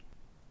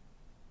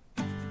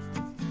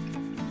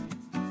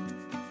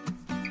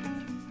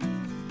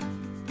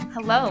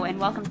Hello and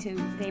welcome to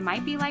They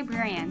Might Be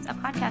Librarians, a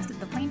podcast at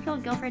the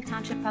Plainfield-Guilford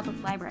Township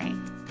Public Library.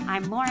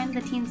 I'm Lauren, the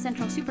Teen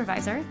Central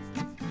Supervisor.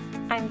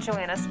 I'm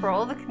Joanna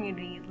Sproul, the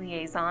Community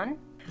Liaison.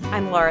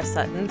 I'm Laura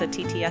Sutton, the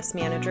TTS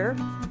Manager.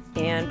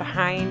 And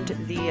behind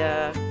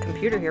the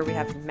computer here we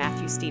have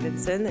Matthew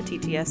Stevenson, the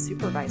TTS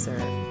Supervisor.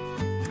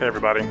 Hey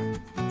everybody.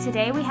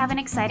 Today we have an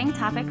exciting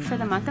topic for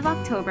the month of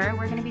October.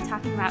 We're going to be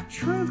talking about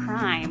true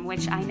crime,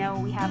 which I know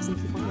we have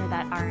some people here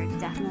that are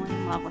definitely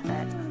in love with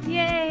it.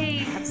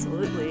 Yay!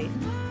 Absolutely.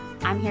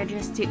 I'm here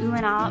just to ooh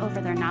and ah over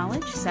their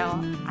knowledge, so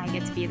I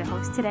get to be the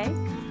host today.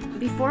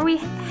 Before we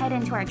head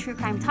into our true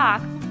crime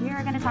talk, we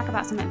are going to talk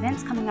about some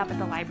events coming up at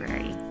the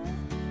library.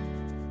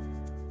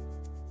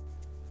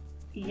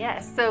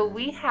 Yes, so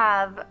we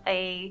have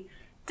a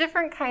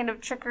different kind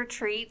of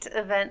trick-or-treat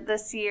event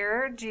this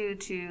year due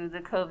to the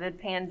COVID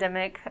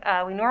pandemic.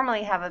 We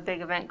normally have a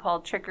big event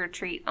called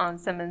Trick-or-Treat on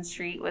Simmons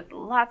Street with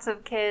lots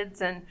of kids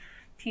and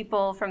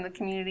people from the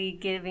community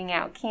giving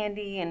out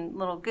candy and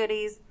little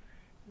goodies.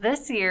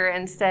 This year,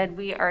 instead,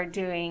 we are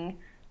doing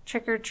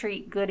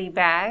Trick-or-Treat goodie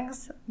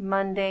bags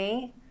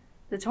Monday,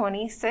 the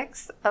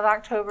 26th of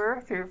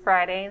October through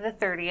Friday, the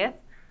 30th.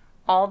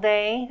 All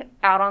day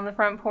out on the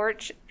front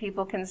porch,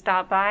 people can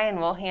stop by and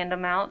we'll hand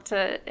them out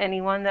to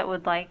anyone that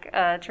would like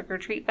a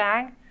trick-or-treat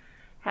bag.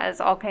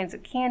 Has all kinds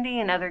of candy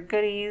and other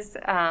goodies.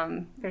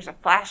 There's a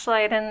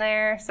flashlight in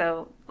there,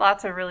 so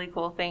lots of really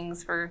cool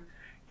things for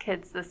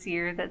kids this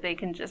year that they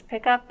can just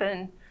pick up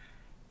and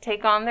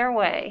take on their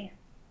way.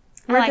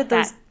 Where did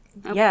those?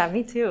 Yeah,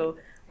 me too.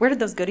 Where did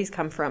those goodies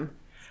come from?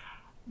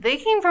 They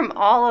came from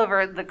all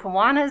over. The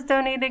Kiwanis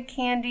donated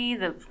candy.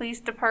 The police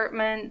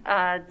department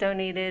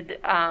donated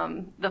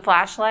the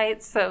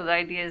flashlights. So the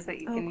idea is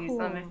that you can use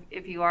them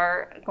if you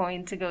are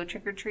going to go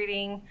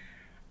trick-or-treating.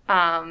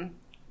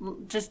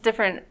 Just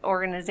different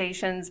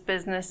organizations,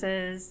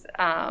 businesses.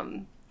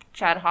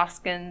 Chad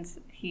Hoskins,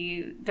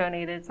 he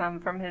donated some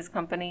from his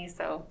company.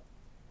 So,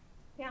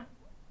 yeah,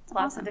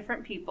 lots of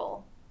different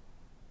people.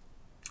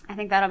 I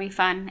think that'll be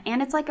fun.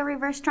 And it's like a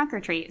reverse trunk or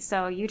treat.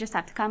 So you just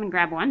have to come and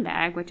grab one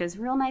bag, which is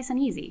real nice and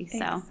easy.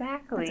 So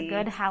exactly. It's a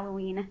good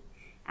Halloween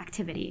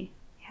activity.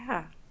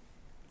 Yeah.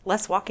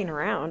 Less walking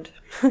around.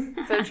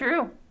 So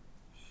true.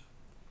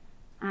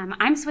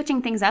 I'm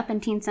switching things up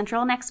in Teen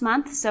Central next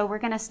month. So we're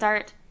going to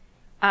start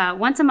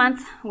once a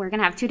month. We're going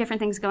to have two different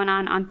things going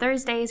on. On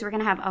Thursdays, we're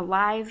going to have a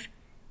live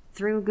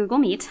through Google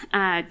Meet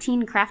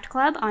Teen Craft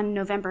Club on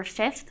November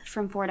 5th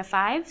from 4 to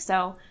 5.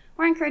 So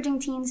we're encouraging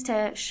teens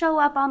to show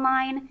up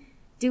online,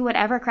 do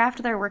whatever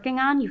craft they're working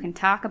on. You can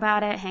talk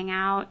about it, hang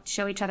out,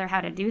 show each other how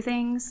to do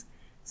things.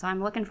 So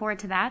I'm looking forward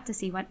to that, to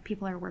see what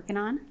people are working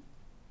on.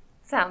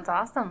 Sounds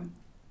awesome.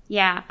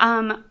 Yeah,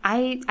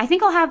 I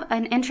think I'll have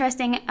an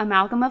interesting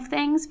amalgam of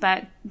things,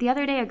 but the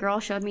other day a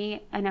girl showed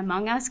me an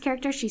Among Us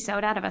character she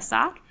sewed out of a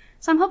sock.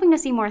 So I'm hoping to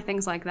see more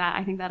things like that.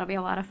 I think that'll be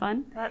a lot of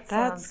fun.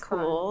 That's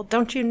cool. Fun.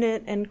 Don't you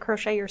knit and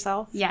crochet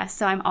yourself? Yes,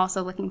 so I'm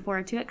also looking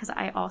forward to it because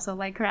I also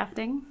like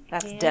crafting.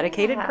 That's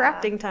dedicated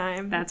crafting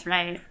time. That's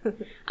right.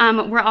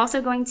 We're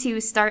also going to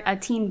start a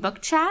teen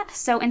book chat.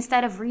 So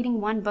instead of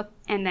reading one book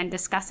and then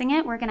discussing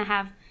it, we're going to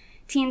have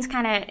teens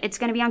it's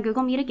going to be on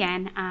Google Meet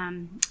again.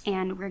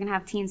 And we're going to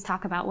have teens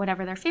talk about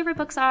whatever their favorite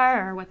books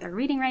are or what they're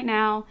reading right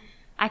now.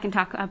 I can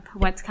talk up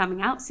what's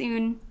coming out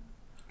soon.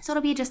 So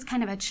it'll be just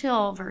kind of a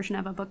chill version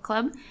of a book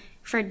club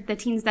for the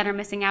teens that are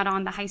missing out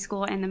on the high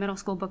school and the middle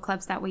school book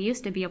clubs that we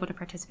used to be able to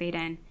participate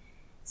in.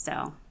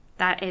 So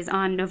that is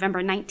on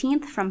November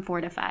 19th from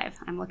 4 to 5.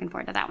 I'm looking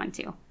forward to that one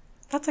too.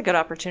 That's a good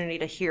opportunity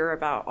to hear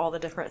about all the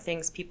different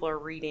things people are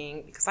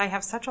reading because I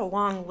have such a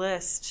long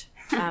list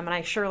and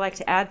I sure like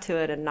to add to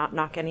it and not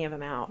knock any of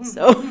them out.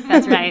 So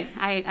That's right.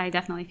 I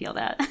definitely feel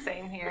that.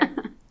 Same here.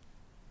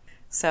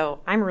 So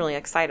I'm really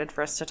excited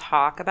for us to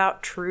talk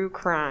about true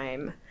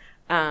crime.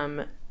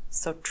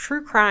 So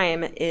true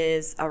crime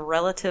is a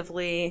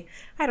relatively,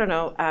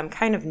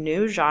 kind of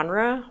new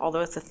genre, although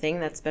it's a thing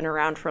that's been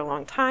around for a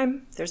long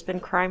time. There's been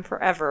crime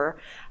forever.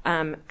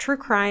 True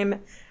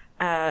crime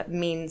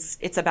means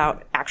it's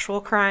about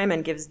actual crime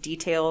and gives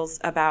details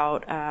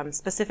about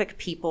specific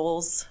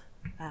people's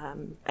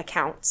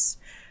accounts.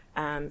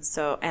 And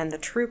the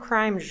true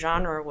crime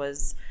genre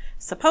was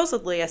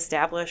supposedly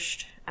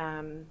established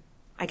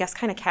I guess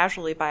kind of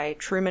casually by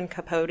Truman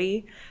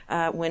Capote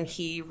when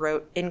he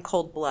wrote In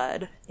Cold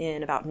Blood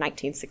in about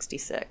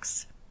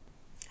 1966.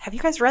 Have you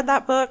guys read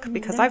that book?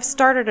 Because I've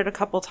started it a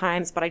couple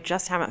times, but I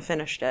just haven't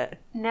finished it.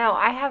 No,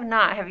 I have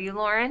not. Have you,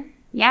 Lauren?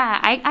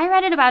 Yeah, I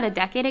read it about a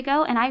decade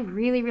ago, and I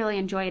really, really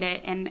enjoyed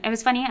it. And it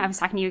was funny, I was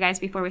talking to you guys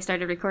before we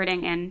started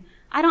recording, and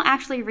I don't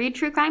actually read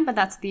true crime, but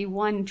that's the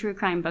one true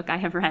crime book I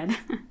have read.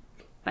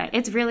 But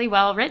it's really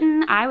well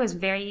written.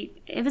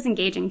 It was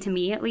engaging to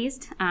me at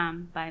least,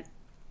 but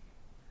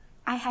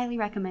I highly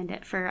recommend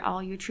it for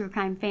all you true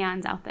crime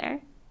fans out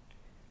there.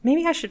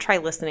 Maybe I should try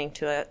listening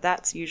to it.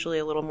 That's usually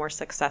a little more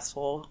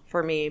successful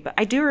for me. But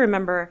I do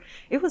remember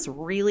it was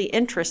really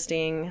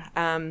interesting,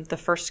 the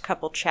first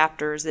couple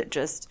chapters.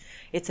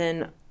 It's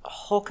in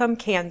Holcomb,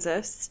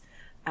 Kansas,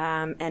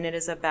 and it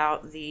is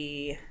about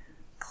the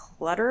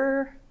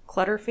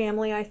Clutter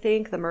family, I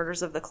think, the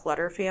murders of the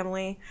Clutter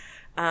family.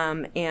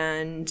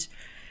 And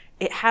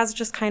it has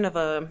just kind of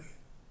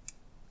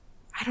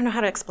I don't know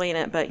how to explain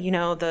it, but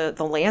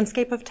the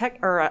landscape of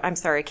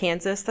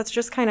Kansas, that's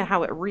just kind of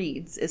how it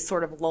reads, is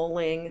sort of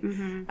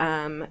lolling,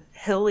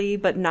 hilly,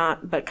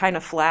 but kind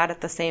of flat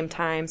at the same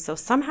time. So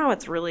somehow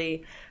it's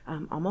really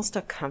almost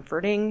a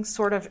comforting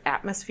sort of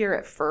atmosphere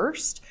at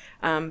first.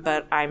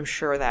 But I'm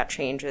sure that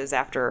changes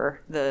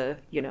after the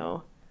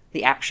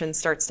action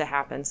starts to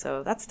happen.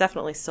 So that's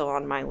definitely still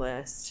on my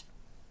list.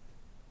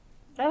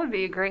 That would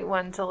be a great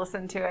one to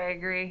listen to, I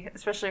agree.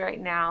 Especially right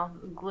now,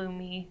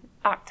 gloomy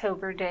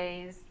October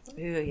days.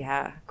 Ooh,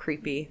 yeah,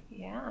 creepy.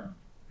 Yeah.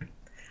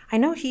 I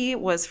know he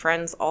was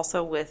friends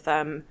also with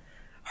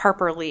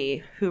Harper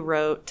Lee, who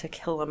wrote To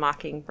Kill a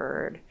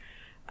Mockingbird.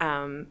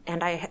 And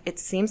it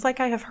seems like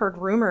I have heard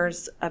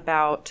rumors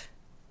about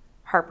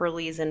Harper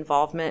Lee's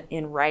involvement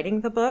in writing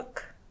the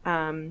book.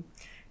 And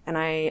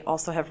I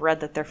also have read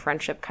that their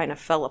friendship kind of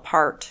fell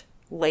apart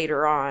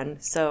later on.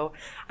 So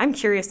I'm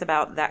curious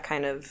about that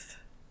kind of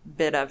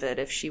bit of it,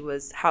 if she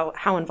was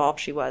how involved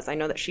she was. I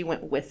know that she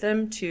went with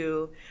him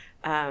to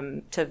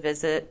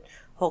visit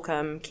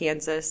Holcomb,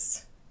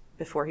 Kansas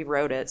before he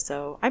wrote it.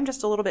 So I'm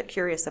just a little bit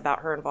curious about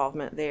her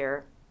involvement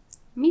there.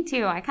 Me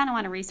too. I kind of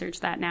want to research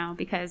that now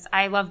because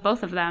I love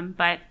both of them,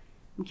 but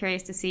I'm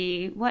curious to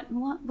see what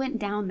went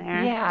down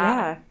there.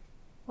 Yeah.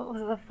 What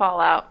was the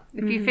fallout?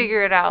 If you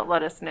figure it out,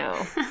 let us know.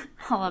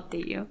 I'll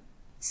update you.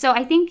 So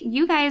I think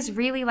you guys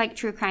really like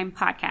true crime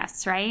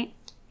podcasts, right?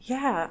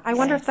 Yeah. I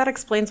wonder if that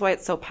explains why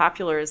it's so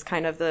popular, is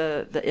kind of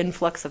the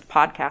influx of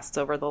podcasts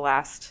over the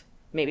last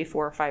maybe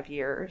 4 or 5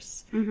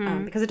 years.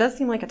 Because it does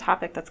seem like a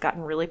topic that's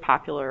gotten really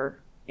popular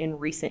in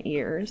recent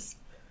years.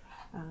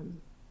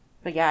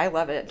 But yeah, I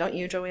love it. Don't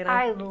you, Joanna?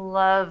 I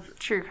love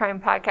true crime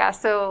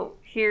podcasts. So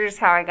here's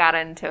how I got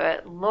into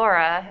it.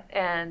 Laura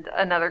and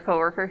another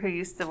coworker who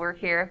used to work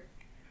here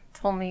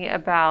told me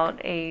about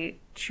a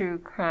true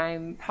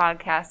crime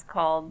podcast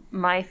called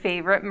My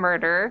Favorite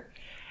Murder.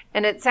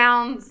 And it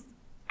sounds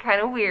kind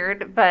of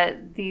weird,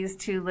 but these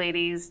two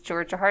ladies,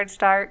 Georgia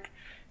Hardstark,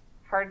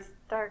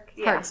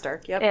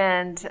 yep.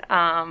 And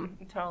I'm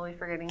totally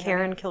forgetting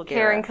Karen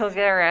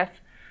Kilgariff,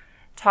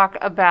 talk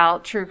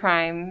about true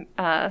crime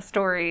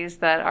stories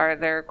that are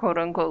their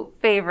quote-unquote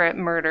favorite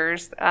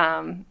murders,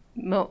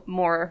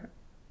 more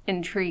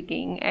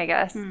intriguing, I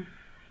guess.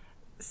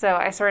 So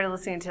I started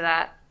listening to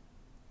that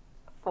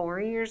 4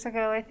 years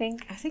ago, I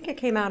think. I think it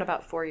came out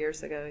about 4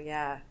 years ago,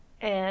 yeah.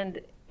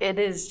 And it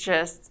is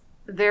just,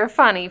 they're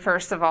funny,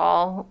 first of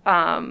all.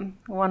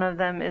 One of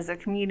them is a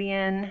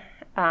comedian,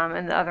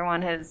 and the other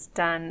one has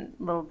done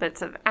little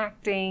bits of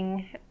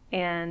acting.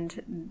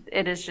 And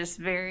it is just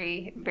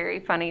very, very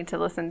funny to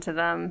listen to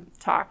them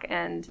talk.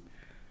 And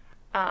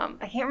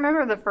I can't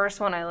remember the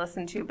first one I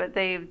listened to, but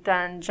they've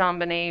done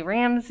JonBenet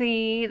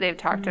Ramsey. They've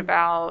talked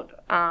about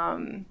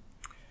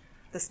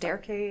The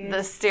Staircase.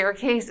 The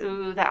Staircase.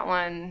 Ooh,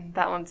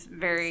 one's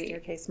very...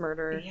 Staircase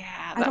Murder.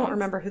 Yeah. I don't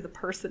remember who the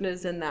person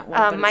is in that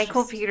one.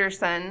 Michael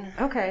Peterson.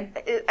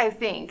 Okay. I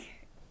think.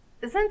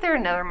 Isn't there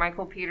another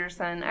Michael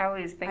Peterson? I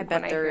always think I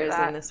bet there is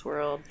in this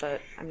world,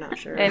 but I'm not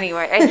sure.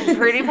 Anyway, I'm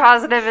pretty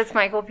positive it's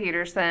Michael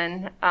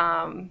Peterson.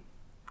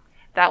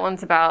 That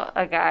one's about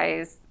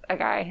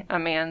a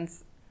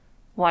man's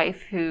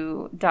wife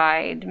who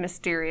died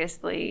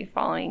mysteriously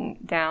falling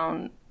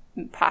down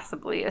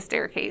possibly a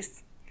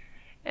staircase.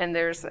 And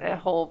there's a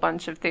whole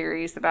bunch of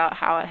theories about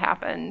how it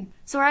happened.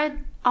 So are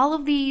all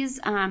of these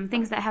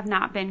things that have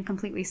not been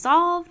completely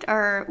solved,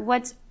 or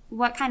what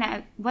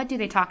do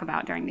they talk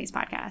about during these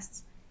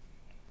podcasts?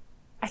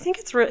 I think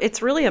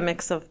it's really a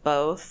mix of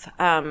both.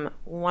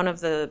 One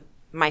of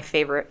my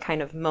favorite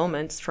kind of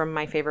moments from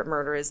My Favorite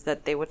Murder is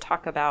that they would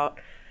talk about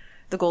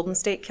the Golden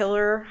State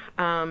Killer,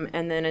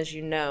 and then, as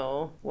you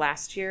know,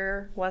 last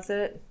year,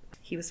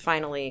 he was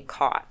finally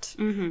caught.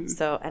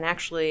 So, and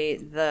actually,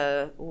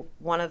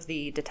 one of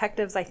the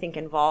detectives, I think,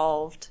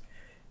 involved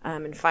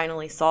in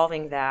finally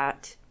solving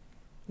that.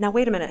 Now,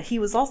 wait a minute. He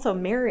was also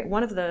married.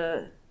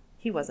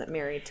 He wasn't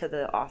married to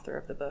the author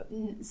of the book.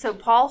 So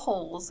Paul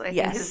Holes, I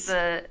think, is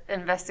the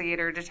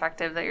investigator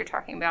detective that you're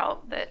talking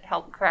about that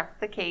helped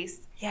crack the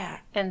case. Yeah.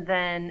 And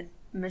then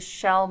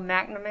Michelle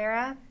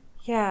McNamara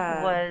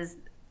was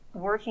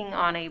working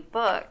on a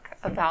book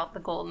about the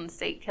Golden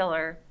State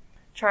Killer,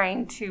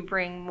 trying to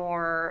bring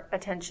more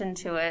attention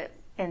to it,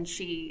 and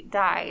she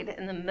died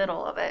in the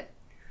middle of it.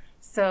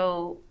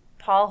 So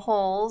Paul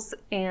Holes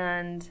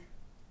and,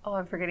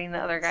 I'm forgetting the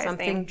other guy's name.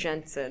 Something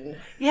Jensen.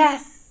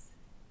 Yes,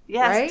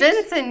 right?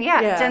 Jensen,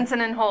 yeah.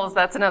 Jensen and Holes.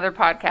 That's another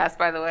podcast,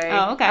 by the way.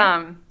 Oh,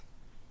 okay.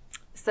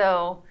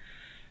 So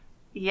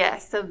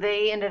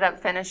they ended up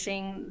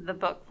finishing the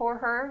book for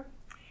her,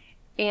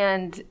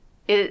 and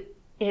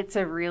it's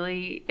a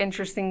really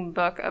interesting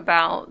book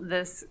about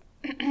this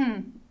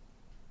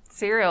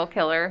serial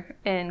killer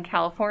in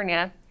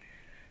California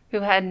who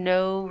had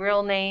no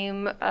real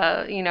name.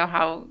 You know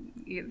how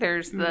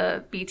there's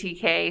the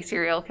BTK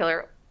serial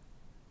killer,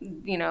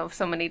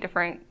 so many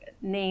different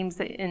names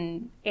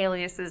and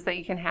aliases that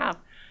you can have,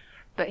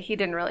 but he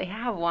didn't really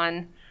have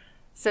one.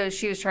 So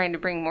she was trying to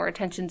bring more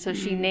attention. So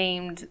she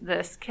named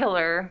this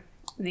killer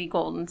the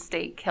Golden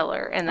State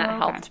Killer, and that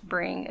helped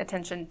bring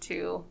attention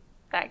to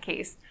that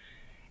case.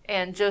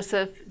 And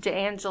Joseph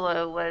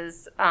DeAngelo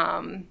was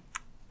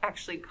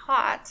actually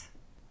caught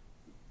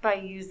by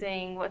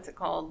using, what's it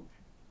called?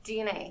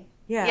 DNA.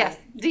 Yeah. Yes,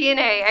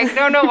 DNA. I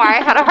don't know why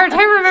I had a hard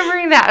time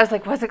remembering that. I was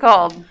like, what's it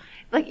called?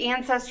 Like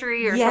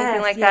Ancestry or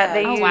something like that.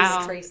 They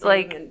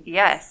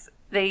used,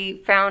 they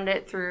found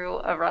it through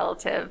a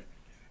relative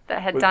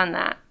that had done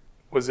that.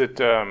 Was it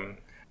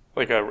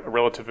like a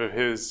relative of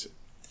his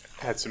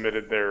had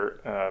submitted their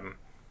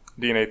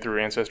DNA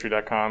through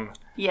Ancestry.com?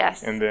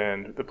 Yes. And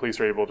then the police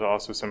were able to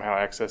also somehow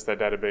access that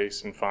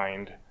database and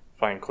find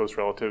close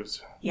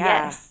relatives?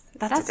 Yeah. Yes.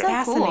 That's so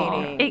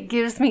fascinating. cool. It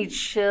gives me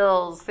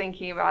chills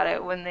thinking about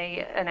it when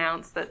they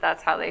announced that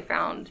that's how they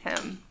found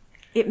him.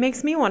 It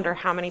makes me wonder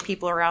how many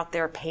people are out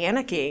there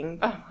panicking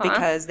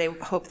because they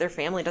hope their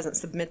family doesn't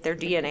submit their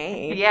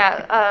DNA.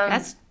 Yeah.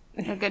 That's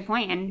a good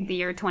point in the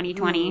year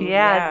 2020.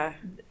 Yeah.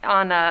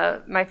 On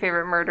My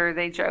Favorite Murder,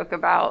 they joke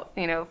about,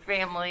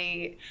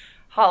 family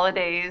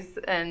holidays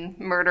and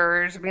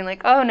murderers being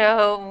like, oh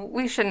no,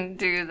 we shouldn't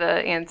do the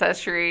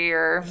Ancestry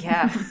or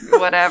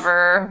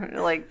whatever,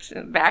 like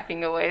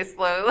backing away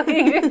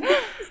slowly.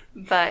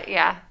 But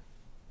yeah.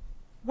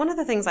 One of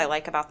the things I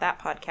like about that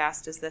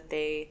podcast is that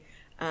they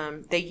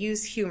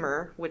use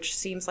humor, which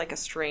seems like a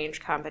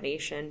strange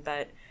combination,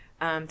 but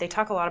they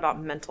talk a lot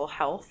about mental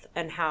health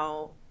and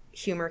how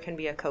humor can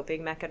be a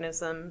coping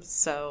mechanism.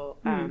 So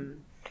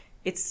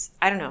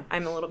I don't know,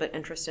 I'm a little bit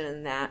interested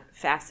in that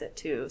facet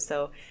too.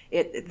 So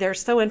they're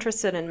so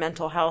interested in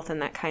mental health,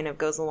 and that kind of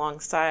goes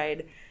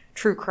alongside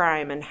true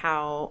crime and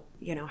how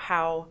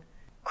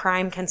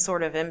crime can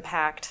sort of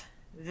impact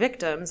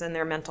victims and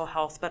their mental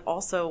health, but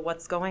also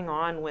what's going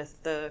on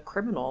with the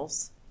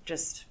criminals,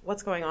 just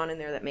what's going on in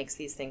there that makes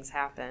these things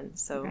happen.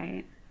 So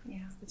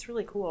it's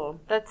really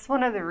cool. That's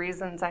one of the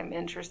reasons I'm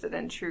interested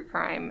in true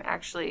crime,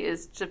 actually,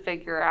 is to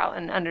figure out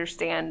and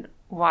understand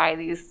why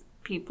these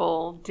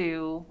people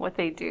do what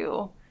they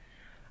do.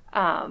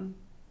 And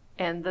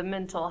the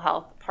mental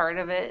health part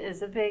of it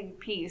is a big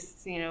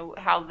piece,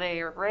 how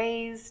they are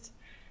raised.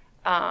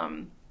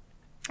 And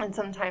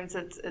sometimes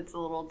it's a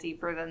little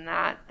deeper than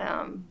that,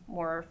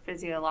 more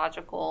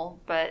physiological,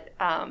 but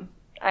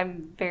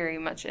I'm very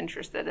much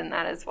interested in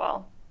that as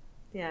well.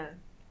 Yeah.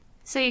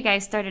 So you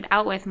guys started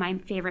out with My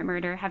Favorite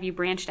Murder. Have you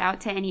branched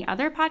out to any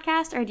other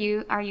podcast,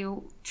 or are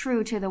you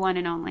true to the one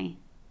and only?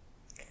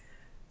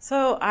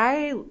 So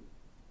I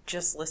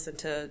just listen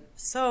to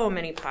so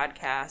many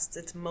podcasts.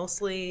 It's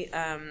mostly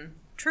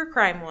true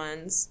crime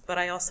ones, but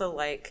I also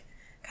like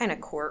kind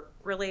of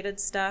court-related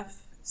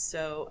stuff.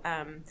 So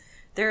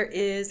there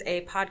is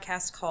a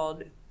podcast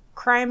called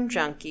Crime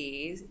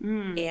Junkie,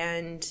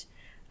 and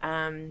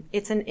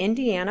it's an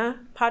Indiana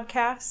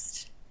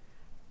podcast.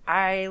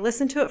 I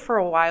listened to it for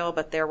a while,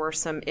 but there were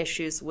some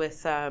issues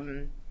with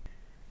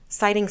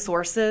citing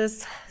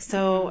sources.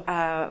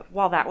 So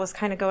while that was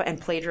kind of going, and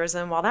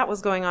plagiarism, while that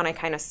was going on, I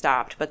kind of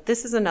stopped. But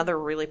this is another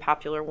really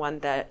popular one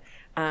that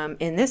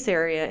in this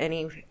area,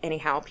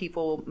 anyhow,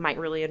 people might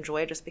really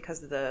enjoy just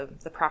because of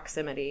the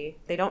proximity.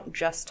 They don't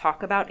just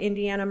talk about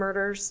Indiana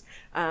murders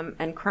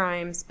and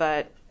crimes,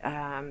 but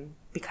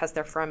because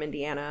they're from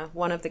Indiana.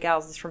 One of the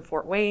gals is from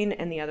Fort Wayne,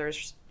 and the other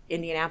is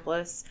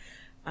Indianapolis.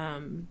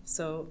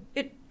 So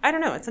I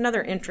don't know, it's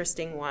another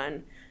interesting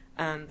one.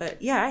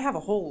 But yeah, I have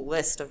a whole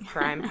list of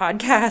crime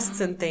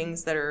podcasts and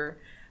things that are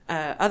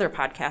other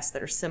podcasts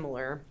that are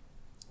similar.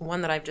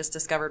 One that I've just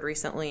discovered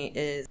recently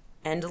is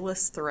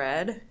Endless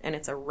Thread, and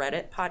it's a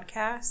Reddit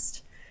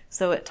podcast.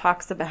 So it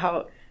talks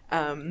about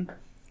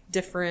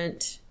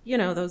different,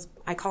 those,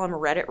 I call them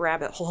Reddit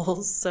rabbit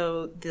holes.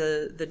 So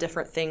the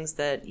different things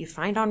that you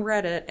find on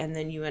Reddit, and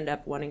then you end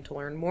up wanting to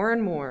learn more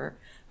and more.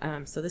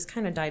 So this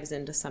kind of dives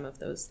into some of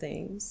those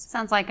things.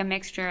 Sounds like a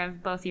mixture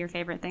of both your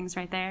favorite things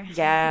right there.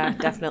 Yeah,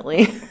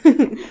 definitely.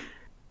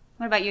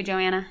 What about you,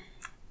 Joanna?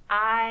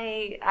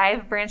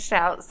 I've branched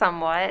out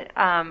somewhat.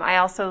 I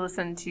also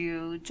listen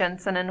to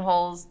Jensen and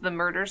Hull's The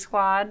Murder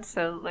Squad.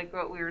 So like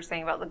what we were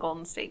saying about the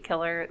Golden State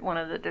Killer, one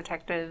of the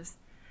detectives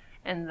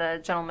and the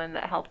gentleman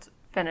that helped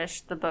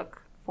finish the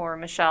book for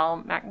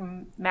Michelle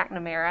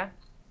McNamara.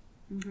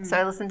 Mm-hmm. So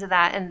I listen to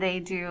that, and they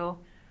do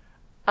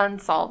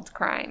unsolved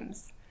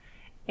crimes.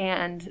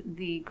 And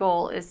the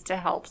goal is to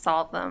help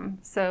solve them.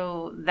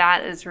 So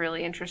that is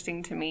really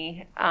interesting to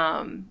me.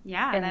 And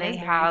that is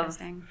very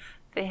interesting.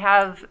 They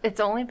have, it's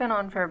only been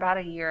on for about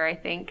a year, I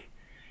think,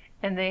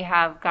 and they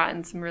have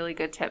gotten some really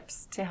good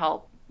tips to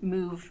help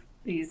move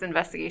these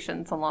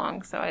investigations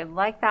along. So I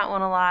like that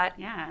one a lot.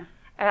 Yeah.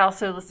 I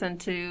also listen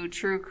to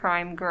True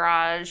Crime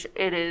Garage.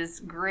 It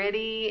is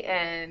gritty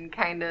and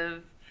kind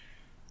of...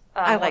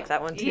 I like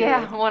that one too.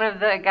 Yeah, one of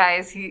the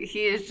guys, he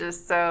is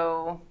just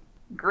so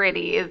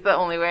gritty is the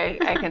only way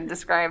I can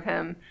describe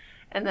him.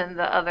 And then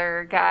the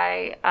other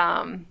guy...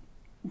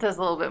 does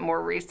a little bit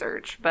more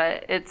research,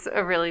 but it's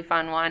a really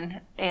fun one.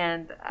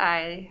 And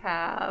I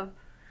have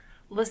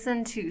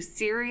listened to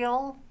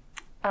Serial,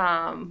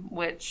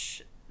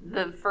 which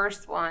the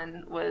first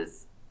one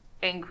was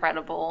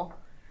incredible.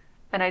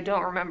 And I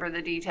don't remember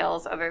the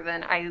details other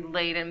than I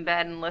laid in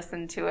bed and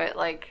listened to it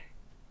like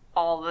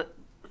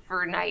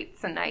for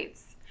nights and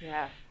nights.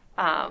 Yeah.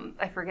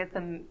 I forget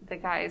the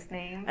guy's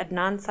name.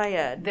 Adnan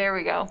Syed. There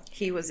we go.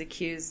 He was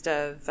accused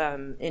of,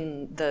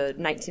 in the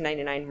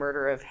 1999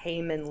 murder of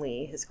Heyman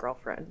Lee, his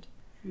girlfriend.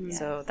 Yes.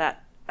 So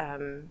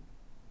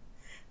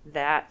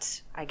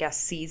that, I guess,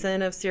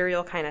 season of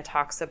Serial kind of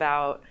talks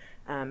about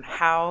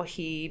how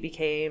he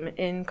became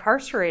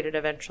incarcerated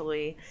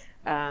eventually,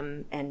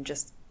 and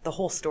just the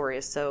whole story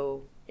is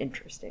so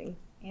interesting.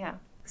 Yeah.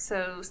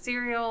 So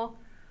Serial,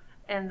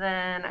 and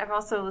then I've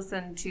also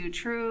listened to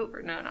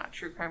not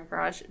True Crime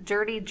Garage,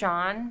 Dirty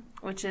John,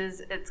 which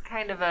is, it's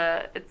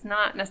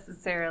not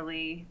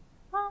necessarily,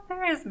 well,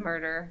 there is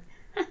murder.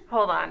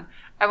 Hold on.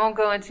 I won't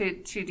go into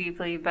it too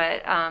deeply,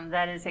 but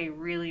that is a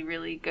really,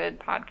 really good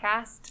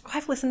podcast. Oh,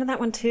 I've listened to that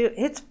one too.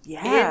 It's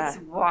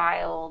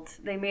wild.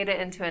 They made it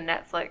into a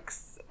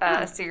Netflix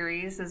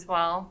series as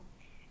well.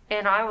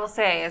 And I will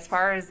say, as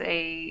far as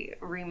a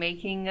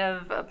remaking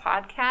of a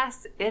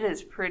podcast, it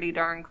is pretty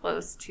darn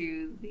close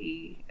to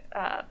the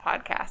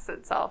podcast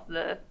itself,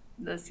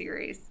 the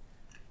series.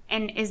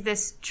 And is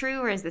this true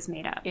or is this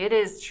made up? It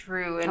is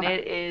true, and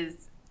Okay.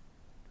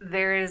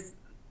 there is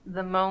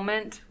the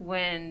moment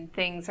when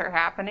things are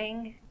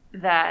happening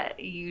that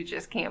you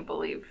just can't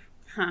believe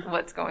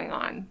what's going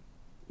on.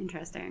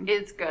 Interesting.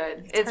 It's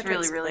good. It's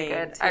really, really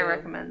good. Too. I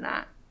recommend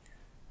that.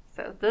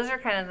 So those are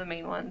kind of the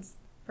main ones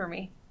for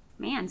me.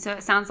 Man, so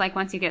it sounds like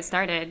once you get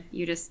started,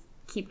 you just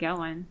keep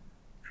going.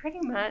 Pretty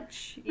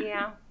much,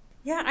 yeah.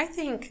 Yeah, I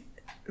think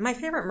my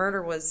favorite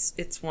murder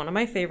it's one of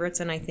my favorites,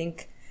 and I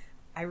think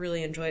I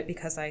really enjoy it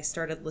because I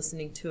started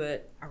listening to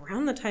it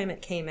around the time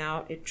it came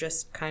out. It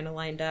just kind of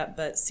lined up.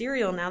 But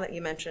Serial, now that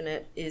you mention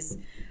it, is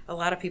a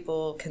lot of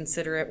people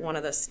consider it one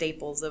of the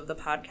staples of the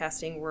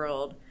podcasting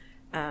world.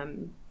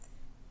 And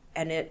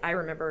I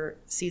remember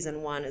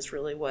season 1 is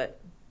really what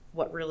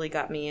really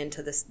got me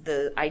into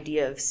the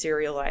idea of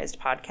serialized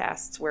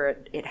podcasts, where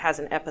it has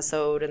an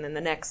episode and then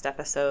the next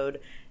episode,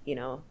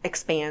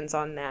 expands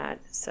on that.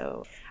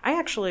 So I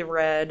actually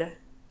read,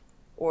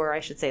 or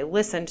I should say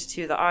listened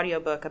to, the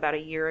audiobook about a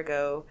year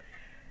ago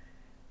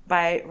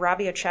by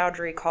Rabia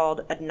Chowdhury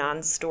called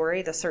Adnan's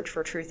Story, The Search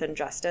for Truth and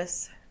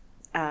Justice.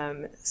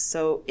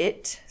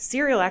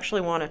 Serial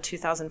actually won a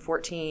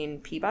 2014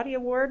 Peabody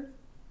Award.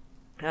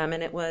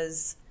 And it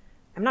was,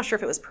 I'm not sure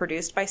if it was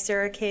produced by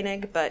Sarah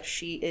Koenig, but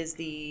she is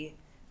the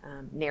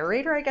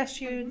narrator, I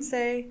guess you'd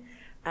say.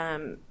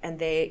 And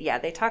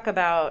they talk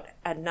about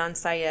Adnan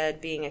Syed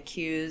being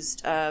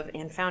accused of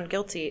and found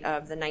guilty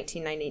of the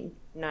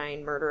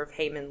 1999 murder of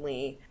Heyman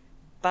Lee.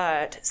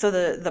 But so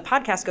the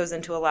podcast goes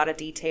into a lot of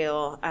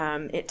detail.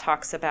 It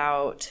talks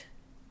about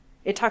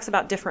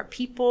different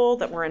people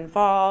that were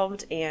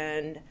involved,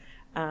 and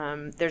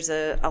there's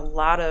a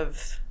lot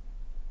of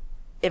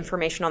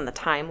information on the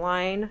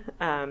timeline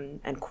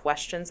and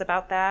questions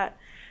about that.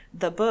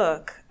 The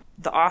book,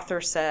 the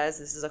author says,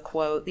 this is a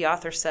quote, the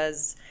author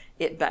says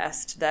it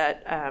best,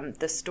 that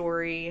the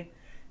story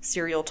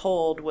Serial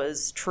told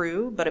was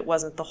true, but it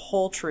wasn't the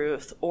whole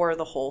truth or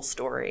the whole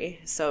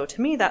story. So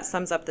to me, that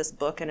sums up this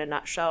book in a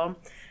nutshell.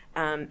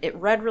 It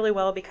read really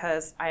well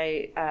because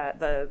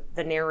the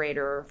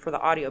narrator for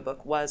the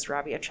audiobook was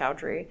Rabia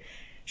Chowdhury.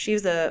 She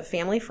was a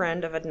family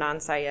friend of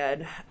Adnan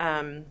Syed,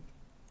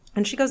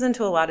 and she goes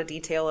into a lot of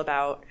detail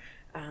about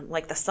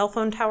like the cell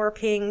phone tower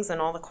pings and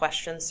all the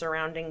questions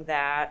surrounding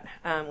that,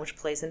 which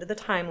plays into the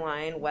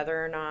timeline,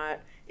 whether or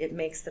not it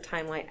makes the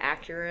timeline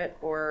accurate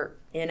or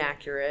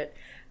inaccurate.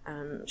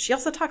 She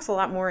also talks a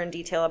lot more in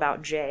detail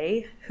about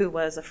Jay, who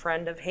was a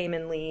friend of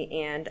Heyman Lee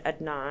and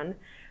Adnan.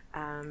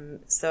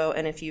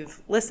 And if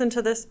you've listened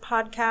to this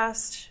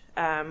podcast,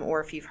 or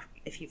if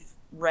you've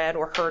read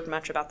or heard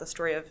much about the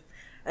story of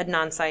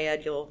Adnan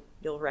Syed,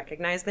 you'll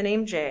recognize the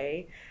name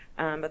Jay.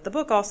 But the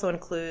book also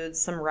includes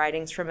some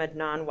writings from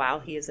Adnan while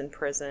he is in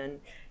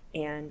prison.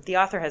 And the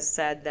author has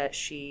said that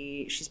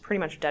she's pretty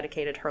much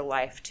dedicated her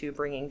life to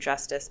bringing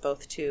justice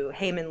both to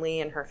Heyman Lee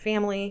and her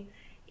family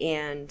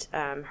and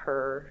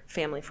her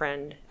family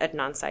friend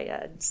Adnan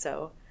Syed.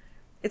 So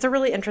it's a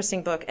really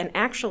interesting book. And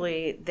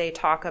actually, they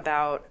talk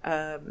about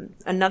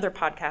another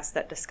podcast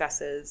that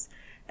discusses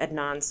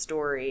Adnan's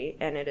story,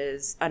 and it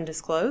is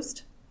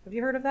Undisclosed. Have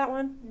you heard of that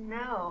one?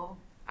 No.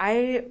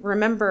 I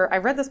remember I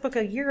read this book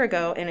a year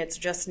ago, and it's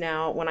just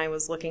now, when I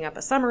was looking up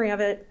a summary of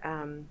it,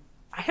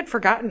 I had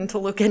forgotten to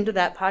look into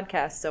that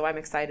podcast, so I'm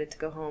excited to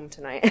go home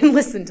tonight and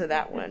listen to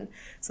that one.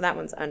 So that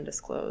one's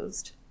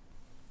Undisclosed.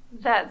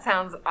 That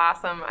sounds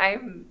awesome.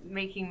 I'm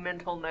making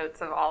mental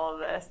notes of all of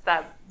this.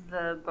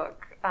 Both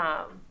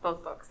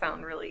books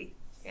sound really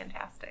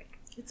fantastic.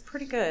 It's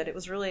pretty good. It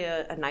was really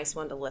a nice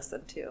one to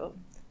listen to.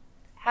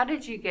 How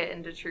did you get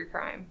into true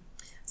crime?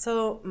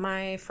 So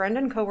my friend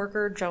and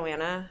coworker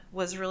Joanna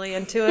was really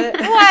into it.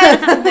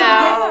 What?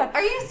 No.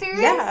 Are you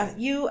serious? Yeah.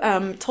 You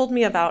told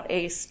me about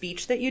a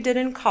speech that you did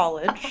in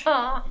college.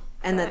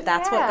 And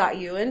that's what got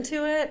you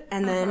into it.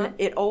 And then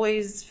it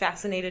always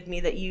fascinated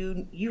me that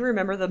you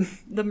remember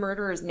the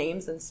murderers'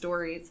 names and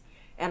stories.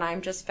 and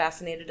I'm just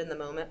fascinated in the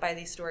moment by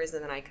these stories,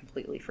 and then I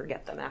completely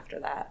forget them after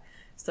that.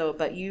 So,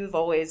 but you've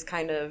always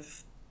kind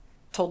of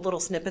told little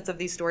snippets of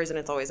these stories, and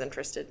it's always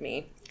interested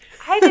me.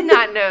 I did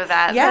not know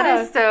that. Yeah.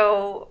 That is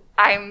so...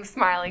 I'm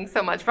smiling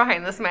so much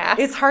behind this mask.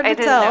 It's hard to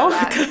tell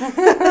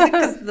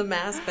because of the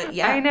mask, but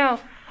yeah. I know.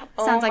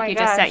 Sounds like you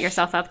just set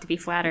yourself up to be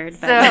flattered.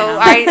 But so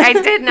I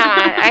did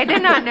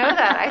not know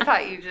that. I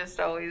thought you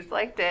just always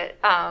liked it.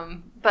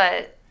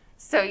 But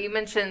so you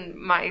mentioned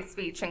my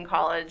speech in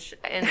college,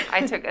 and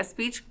I took a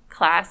speech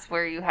class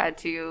where you had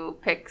to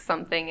pick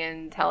something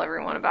and tell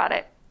everyone about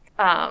it.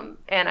 And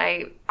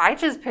I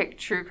just picked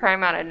true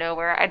crime out of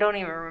nowhere. I don't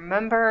even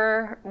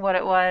remember what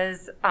it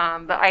was,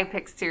 but I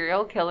picked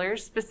serial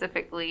killers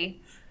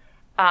specifically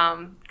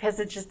because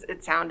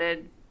it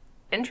sounded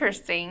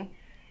interesting.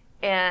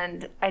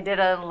 And I did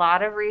a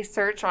lot of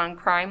research on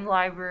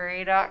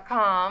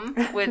crimelibrary.com,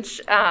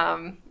 which,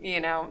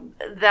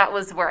 that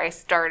was where I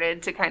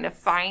started to kind of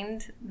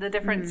find the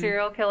different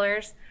serial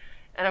killers.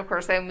 And, of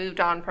course, I moved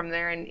on from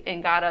there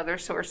and got other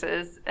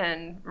sources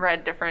and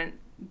read different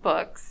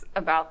books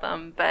about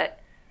them, but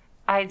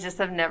I just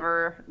have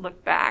never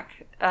looked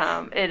back.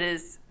 It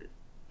is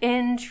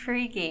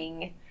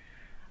intriguing,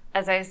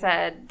 as I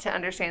said, to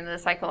understand the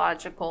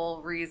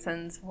psychological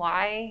reasons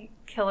why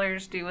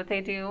killers do what they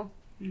do.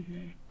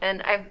 Mm-hmm.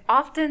 And I've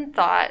often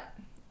thought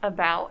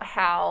about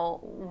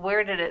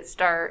where did it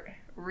start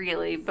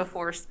really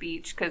before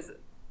speech, because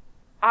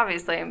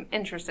obviously I'm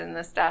interested in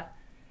this stuff.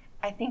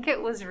 I think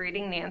it was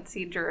reading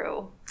Nancy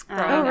Drew.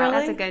 Oh, really?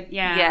 That's a good,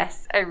 yeah.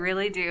 Yes, I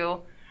really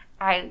do.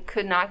 I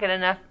could not get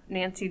enough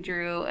Nancy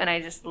Drew, and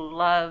I just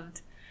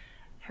loved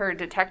her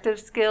detective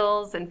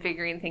skills and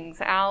figuring things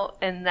out,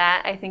 and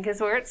that, I think,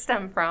 is where it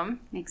stemmed from.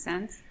 Makes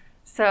sense.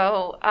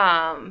 So,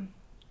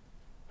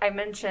 I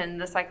mentioned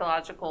the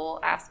psychological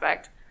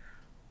aspect.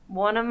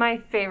 One of my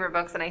favorite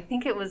books, and I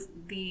think it was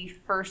the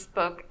first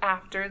book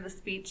after the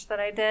speech that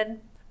I did,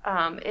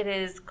 it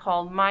is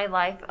called My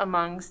Life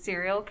Among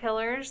Serial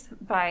Killers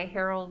by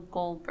Harold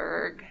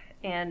Goldberg,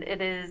 and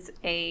it is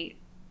a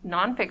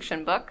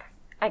nonfiction book.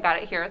 I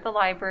got it here at the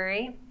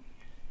library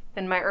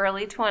in my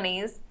early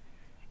 20s,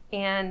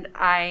 and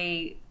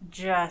I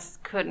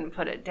just couldn't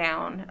put it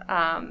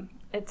down.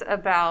 It's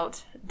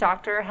about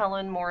Dr.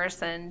 Helen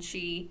Morrison.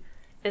 She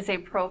is a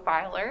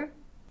profiler,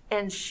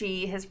 and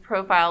she has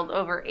profiled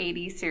over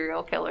 80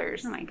 serial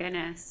killers. Oh, my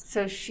goodness.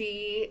 So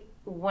she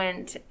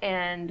went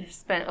and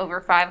spent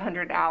over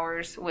 500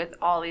 hours with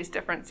all these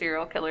different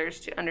serial killers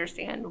to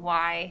understand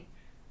why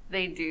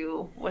they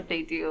do what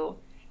they do.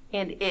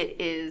 And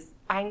it is,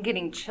 I'm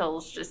getting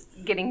chills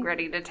just getting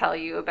ready to tell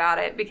you about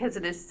it because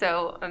it is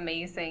so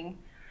amazing.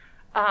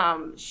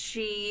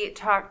 She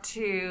talked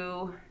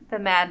to the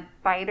mad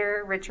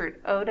biter,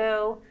 Richard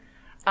Odo.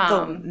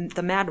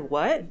 The mad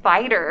what?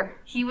 Biter.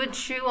 He would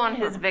chew on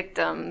his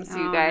victims,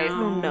 you guys.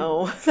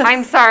 No.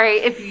 I'm sorry.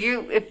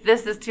 If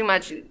this is too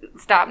much,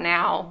 stop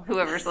now,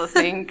 whoever's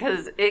listening,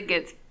 because it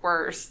gets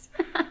worse.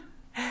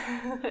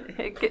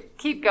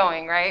 Keep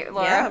going, right,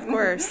 Laura? Yeah, of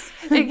course.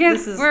 It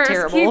gets worse.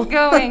 Terrible. Keep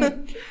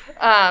going.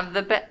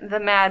 The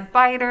mad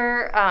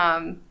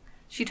biter.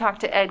 She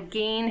talked to Ed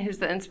Gein, who's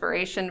the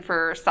inspiration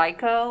for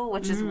Psycho,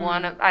 which is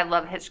I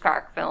love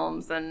Hitchcock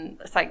films, and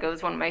Psycho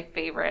is one of my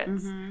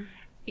favorites. Mm-hmm.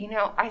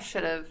 I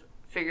should have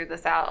figured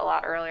this out a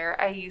lot earlier.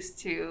 I used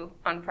to,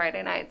 on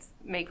Friday nights,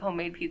 make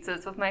homemade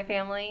pizzas with my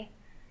family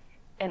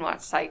and watch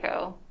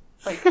Psycho,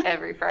 like,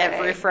 every Friday.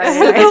 Every Friday.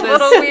 It's a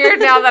little weird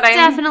now that I'm...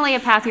 Definitely a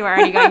path you are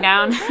already going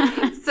down.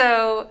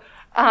 So,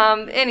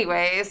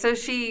 anyway, so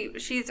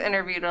she's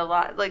interviewed a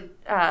lot, like,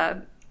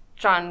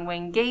 John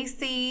Wayne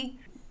Gacy,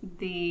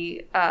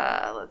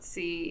 let's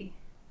see,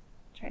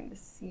 trying to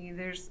see,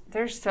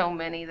 there's so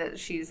many that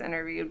she's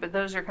interviewed, but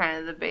those are kind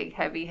of the big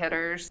heavy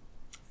hitters.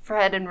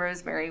 Fred and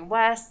Rosemary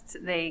West,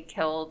 they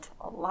killed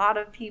a lot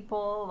of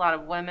people, a lot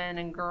of women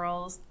and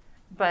girls,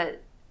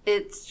 but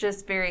it's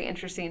just very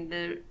interesting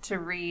to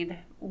read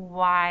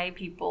why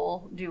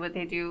people do what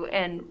they do.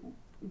 And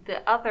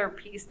the other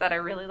piece that I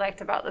really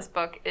liked about this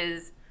book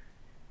is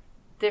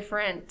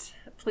different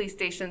police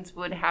stations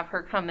would have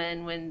her come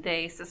in when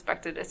they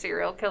suspected a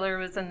serial killer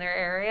was in their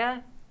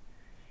area,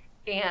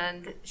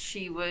 and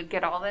she would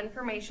get all the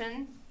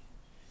information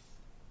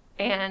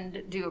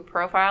and do a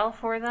profile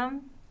for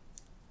them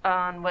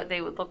on what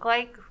they would look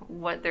like,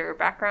 what their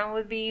background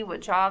would be,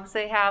 what jobs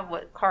they have,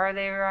 what car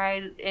they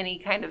ride, any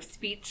kind of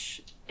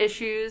speech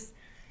issues.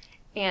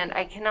 And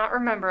I cannot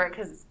remember it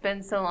because it's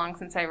been so long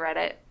since I read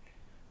it,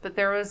 but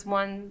there was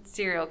one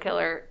serial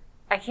killer.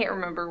 I can't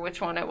remember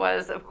which one it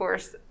was. Of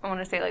course, I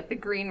want to say like the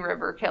Green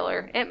River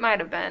Killer. It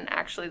might have been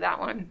actually that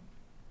one.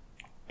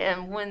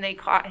 And when they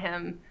caught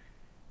him,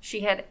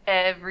 she had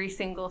every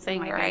single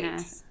thing right.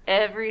 Goodness.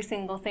 Every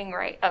single thing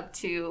right, up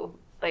to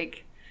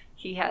like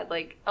he had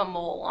like a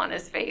mole on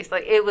his face.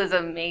 Like, it was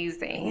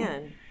amazing.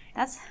 Man,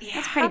 that's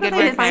how pretty good did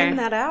they work find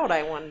there. that out,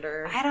 I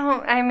wonder.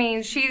 I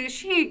mean,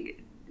 she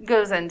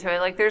goes into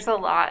it. Like, there's a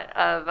lot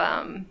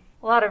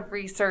of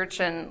research,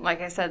 and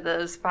like I said,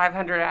 those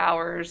 500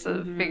 hours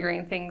of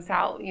figuring things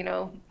out,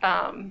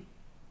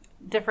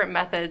 different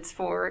methods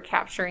for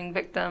capturing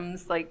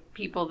victims, like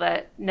people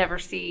that never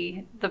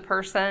see the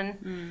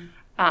person.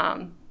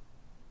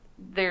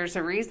 There's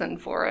a reason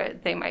for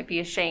it. They might be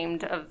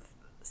ashamed of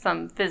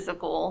some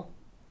physical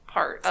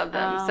part of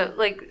them. So,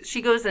 like,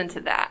 she goes into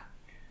that.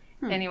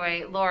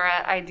 Anyway,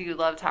 Laura, I do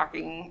love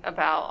talking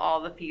about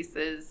all the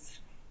pieces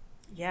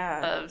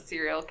of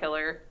serial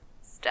killer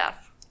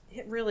stuff.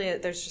 It really,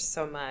 there's just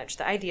so much.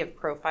 The idea of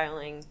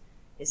profiling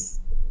is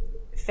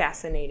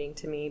fascinating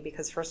to me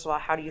because, first of all,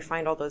 how do you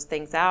find all those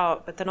things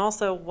out? But then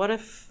also, what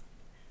if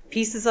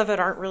pieces of it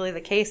aren't really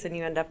the case and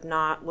you end up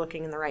not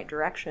looking in the right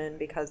direction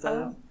because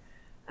of,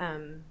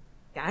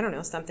 I don't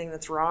know, something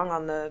that's wrong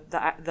on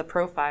the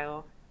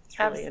profile? It's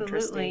really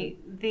interesting.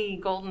 The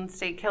Golden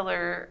State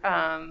Killer,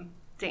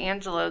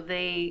 D'Angelo,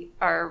 they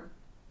are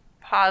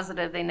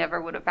positive they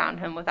never would have found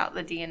him without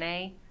the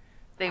DNA.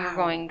 They were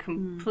going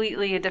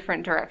completely a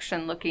different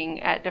direction,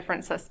 looking at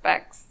different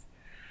suspects.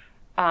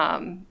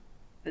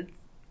 It's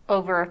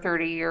over a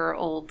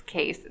 30-year-old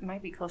case. It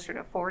might be closer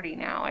to 40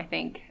 now, I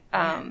think.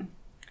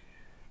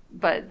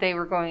 But they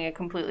were going a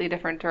completely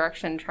different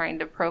direction, trying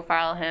to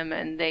profile him,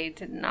 and they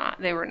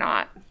were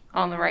not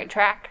on the right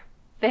track.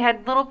 They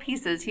had little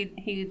pieces.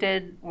 He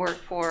did work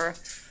for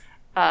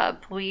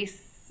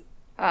police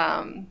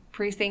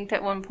precinct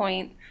at one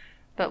point,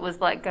 but was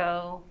let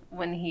go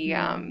when he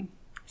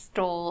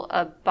stole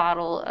a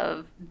bottle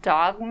of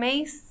dog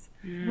mace.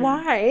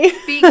 Why?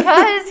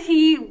 Because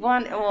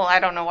I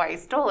don't know why he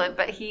stole it,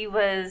 but he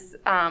was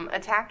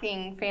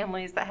attacking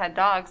families that had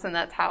dogs, and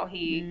that's how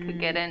he could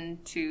get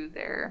into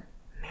their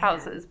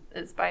houses,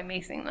 is by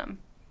macing them.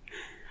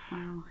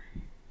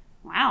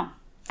 Wow.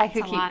 I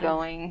could keep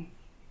going.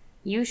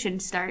 You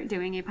should start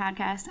doing a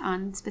podcast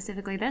on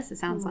specifically this, it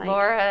sounds like.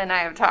 Laura and I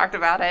have talked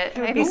about it.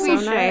 I think so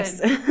we nice.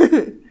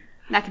 should.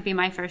 That could be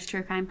my first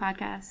true crime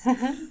podcast.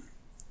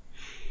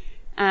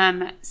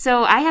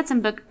 So I had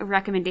some book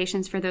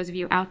recommendations for those of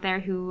you out there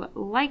who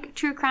like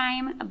true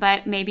crime,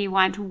 but maybe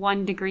want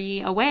 1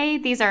 degree away.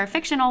 These are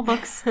fictional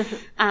books.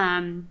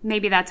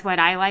 Maybe that's what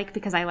I like,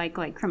 because I like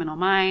Criminal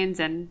Minds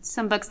and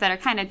some books that are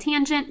kind of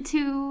tangent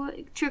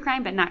to true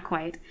crime, but not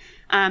quite.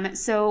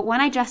 So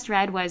one I just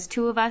read was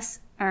Two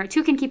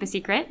Can Keep a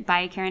Secret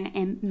by Karen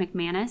M.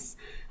 McManus.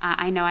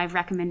 I know I've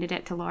recommended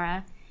it to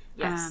Laura.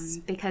 Yes.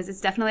 Because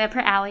it's definitely up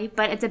her alley.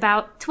 But it's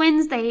about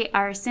twins. They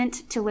are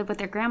sent to live with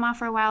their grandma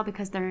for a while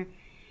because their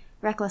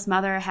reckless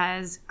mother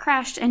has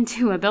crashed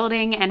into a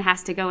building and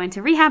has to go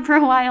into rehab for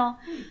a while.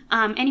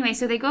 Anyway,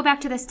 so they go back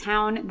to this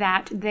town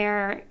that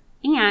their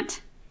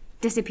aunt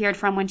disappeared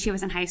from when she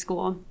was in high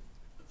school.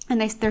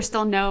 And there's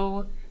still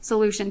no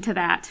solution to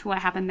that, what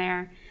happened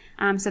there.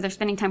 So they're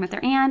spending time with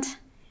their aunt.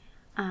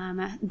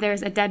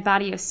 There's a dead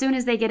body as soon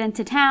as they get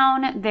into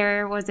town.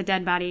 There was a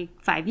dead body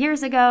 5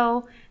 years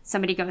ago.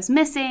 Somebody goes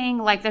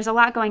missing. There's a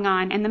lot going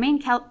on. And the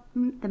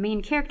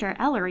main character,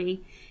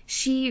 Ellery,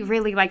 she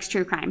really likes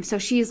true crime. So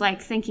she's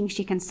thinking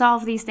she can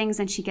solve these things,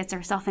 and she gets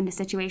herself into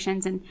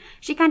situations. And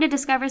she kind of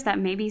discovers that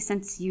maybe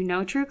since you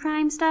know true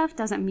crime stuff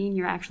doesn't mean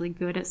you're actually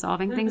good at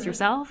solving things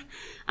yourself.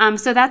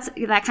 So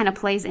that kind of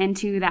plays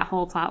into that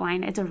whole plot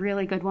line. It's a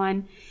really good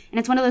one. And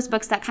it's one of those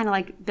books that kind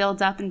of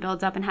builds up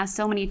and has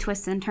so many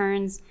twists and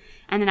turns.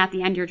 And then at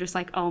the end, you're just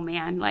oh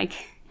man,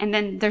 and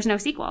then there's no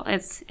sequel.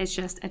 It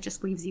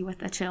just leaves you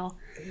with a chill.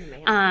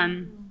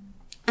 And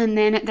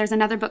then there's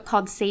another book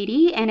called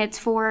Sadie, and it's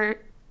for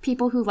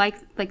people who like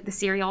the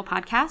Serial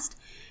podcast.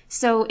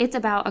 So it's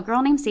about a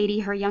girl named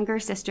Sadie. Her younger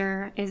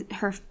sister,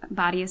 her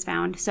body is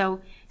found.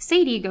 So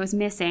Sadie goes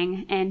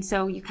missing, and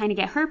so you kind of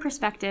get her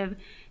perspective.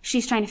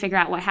 She's trying to figure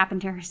out what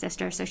happened to her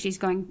sister. So she's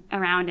going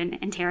around and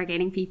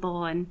interrogating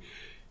people and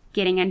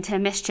getting into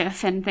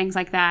mischief and things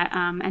like that.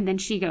 And then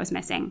she goes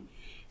missing.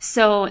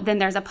 So then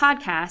there's a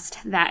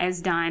podcast that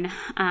is done.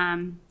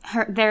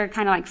 They're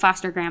kind of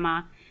foster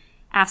grandma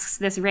asks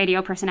this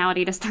radio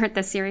personality to start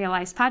this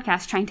serialized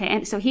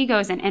podcast so he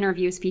goes and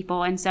interviews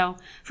people. And so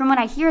from what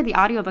I hear, the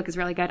audiobook is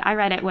really good. I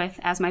read it with,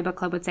 as my book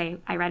club would say,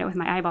 I read it with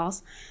my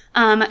eyeballs.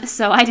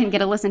 So I didn't get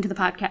to listen to the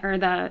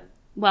podcast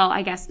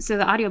so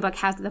the audiobook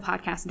has the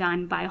podcast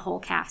done by a whole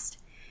cast.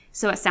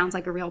 So it sounds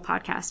like a real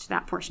podcast,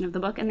 that portion of the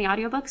book in the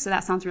audiobook. So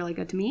that sounds really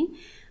good to me.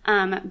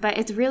 But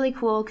it's really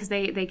cool because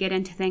they get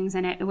into things,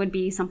 and it would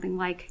be something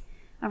like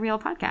a real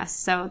podcast.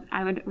 So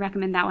I would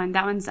recommend that one.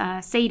 That one's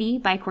Sadie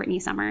by Courtney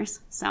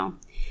Summers. So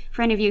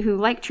for any of you who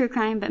like true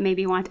crime but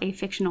maybe want a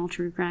fictional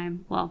true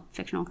crime,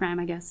 fictional crime,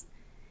 I guess.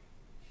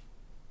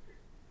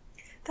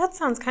 That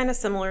sounds kind of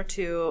similar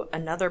to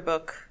another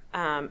book,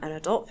 an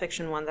adult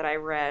fiction one that I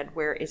read,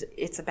 where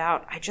it's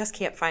about, I just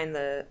can't find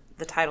the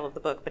title of the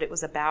book, but it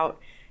was about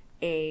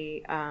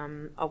a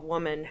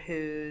woman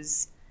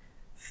whose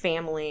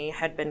family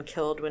had been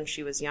killed when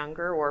she was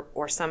younger,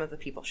 or some of the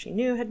people she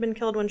knew had been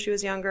killed when she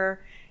was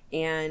younger,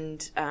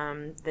 and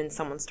then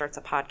someone starts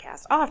a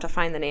podcast. I'll have to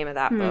find the name of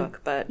that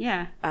book, but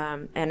yeah,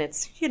 and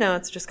it's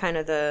it's just kind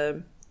of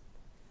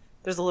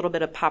there's a little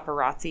bit of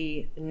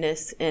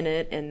paparazzi-ness in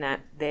it, in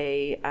that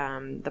they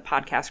the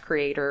podcast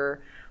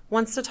creator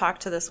wants to talk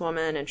to this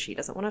woman and she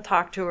doesn't want to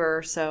talk to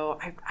her. So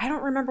I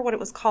don't remember what it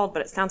was called,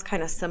 but it sounds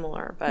kind of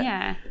similar. But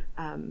Yeah.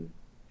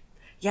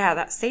 Yeah,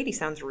 that Sadie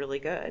sounds really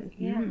good.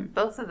 Yeah,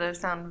 both of those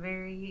sound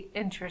very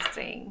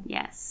interesting.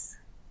 Yes.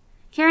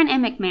 Karen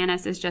M.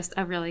 McManus is just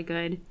a really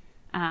good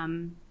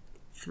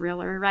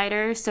thriller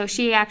writer. So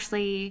she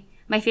actually,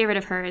 my favorite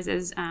of hers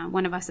is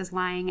One of Us is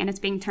Lying, and it's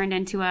being turned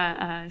into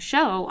a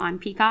show on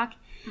Peacock.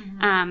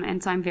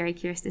 And so I'm very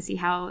curious to see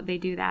how they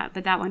do that.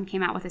 But that one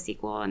came out with a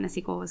sequel, and the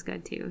sequel was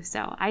good too.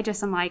 So I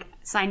just am like,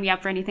 sign me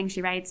up for anything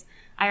she writes.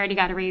 I already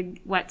got to read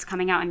what's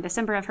coming out in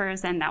December of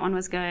hers, and that one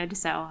was good.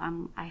 So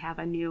I have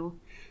a new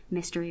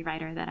mystery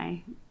writer that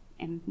I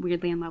am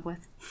weirdly in love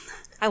with.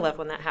 I love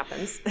when that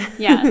happens.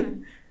 Yeah.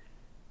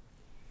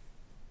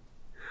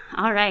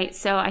 All right,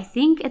 so I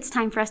think it's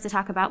time for us to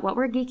talk about what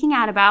we're geeking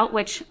out about,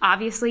 which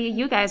obviously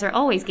you guys are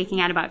always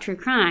geeking out about true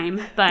crime,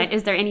 but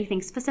is there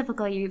anything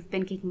specifically you've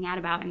been geeking out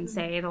about in,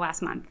 say, the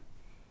last month?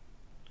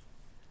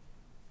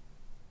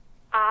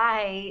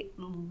 I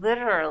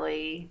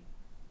literally,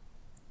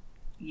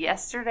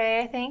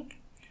 yesterday, I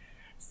think,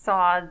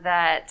 saw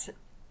that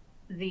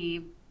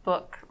the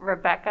book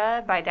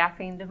Rebecca by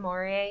Daphne du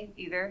Maurier,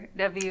 either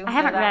of you? I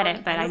haven't read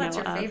it, but I know that's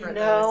your of. favorite,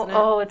 No, though, isn't it?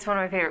 oh, it's one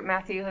of my favorite.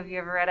 Matthew, have you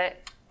ever read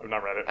it? I've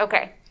not read it.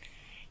 Okay.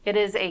 It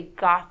is a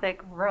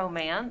gothic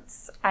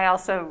romance. I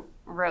also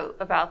wrote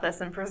about this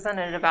and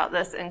presented about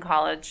this in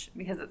college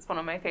because it's one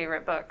of my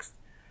favorite books.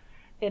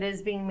 It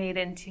is being made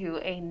into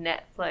a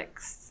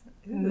Netflix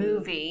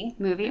movie.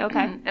 Movie,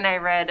 okay. And I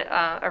read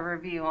a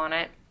review on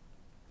it.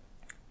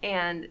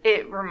 And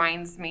it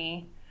reminds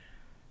me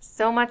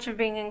so much of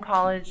being in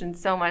college and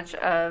so much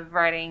of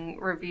writing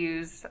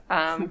reviews,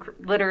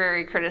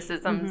 literary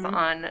criticisms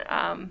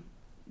on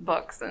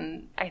books.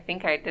 And I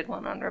think I did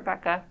one on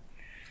Rebecca.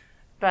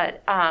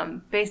 But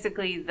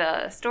basically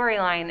the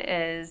storyline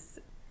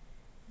is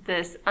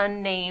this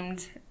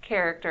unnamed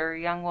character,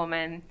 young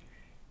woman,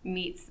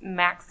 meets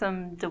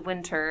Maxim de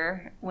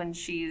Winter when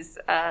she's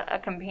a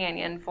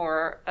companion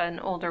for an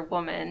older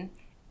woman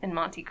in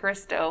Monte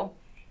Cristo.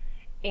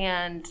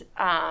 And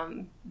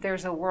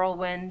there's a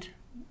whirlwind,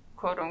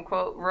 quote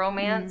unquote,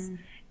 romance.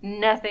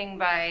 Nothing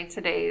by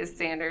today's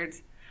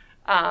standards.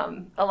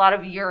 A lot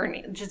of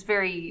yearning, just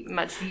very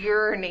much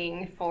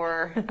yearning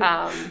for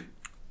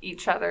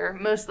each other,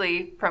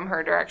 mostly from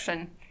her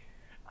direction.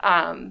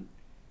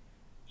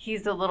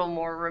 He's a little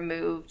more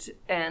removed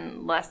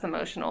and less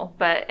emotional.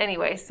 But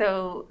anyway,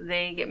 so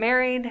they get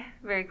married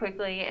very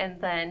quickly,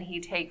 and then he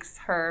takes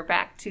her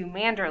back to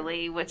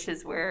Manderley, which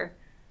is where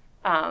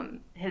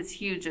his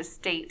huge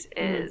estate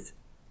is.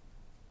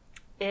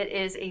 It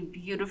is a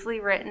beautifully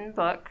written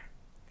book.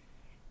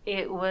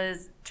 It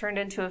was turned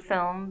into a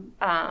film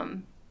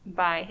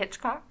by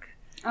Hitchcock.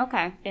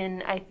 Okay.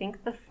 In, I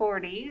think, the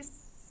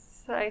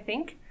 40s, I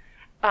think.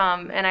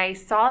 And I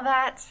saw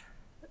that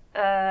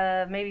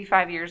maybe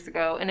 5 years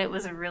ago, and it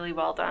was a really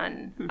well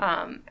done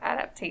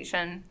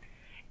adaptation.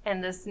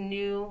 And this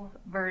new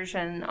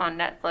version on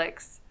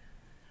Netflix,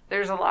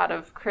 there's a lot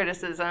of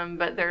criticism,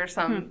 but there are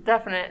some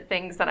definite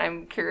things that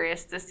I'm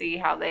curious to see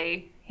how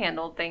they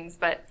handled things.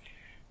 But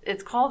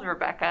it's called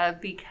Rebecca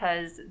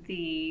because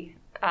the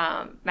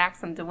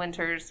Maxim de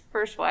Winter's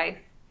first wife,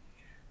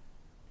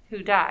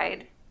 who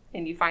died,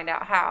 and you find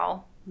out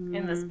how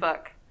in this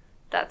book,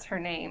 that's her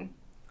name.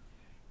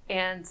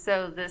 And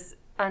so this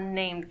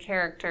unnamed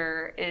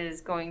character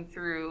is going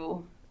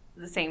through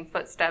the same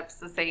footsteps,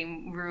 the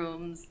same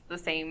rooms, the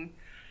same,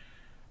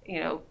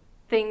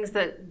 things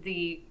that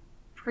the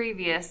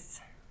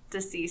previous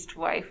deceased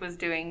wife was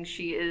doing.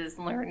 She is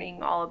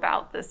learning all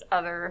about this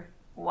other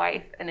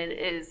wife, and it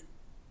is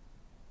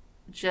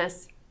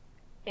just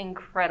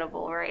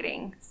incredible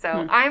writing.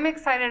 So I'm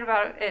excited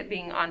about it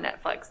being on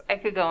Netflix. I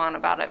could go on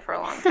about it for a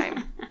long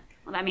time.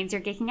 Well, that means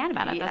you're geeking out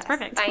about it. Yes, That's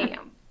perfect. I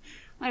am.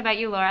 What about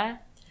you, Laura?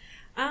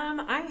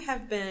 I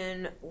have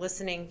been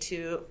listening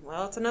to,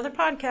 well, it's another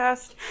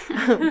podcast,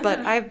 but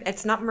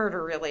it's not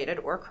murder related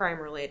or crime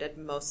related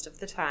most of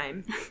the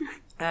time.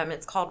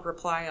 It's called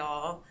Reply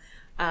All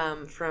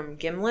from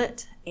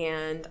Gimlet,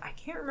 and I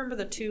can't remember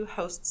the two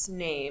hosts'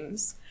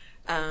 names,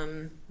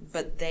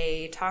 but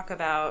they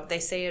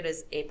say it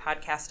is a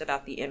podcast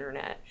about the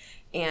internet.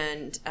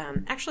 And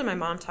actually my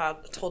mom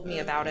told me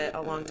about it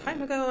a long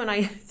time ago, and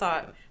I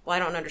thought, well, I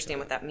don't understand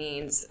what that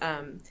means.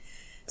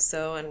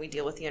 And we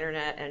deal with the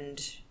internet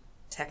and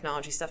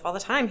technology stuff all the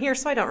time here,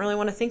 so I don't really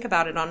want to think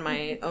about it on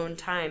my own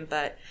time.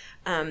 But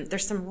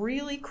there's some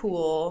really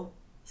cool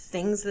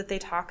things that they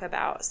talk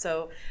about.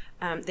 So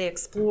they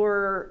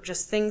explore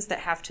just things that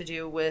have to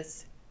do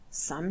with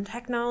some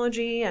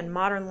technology and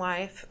modern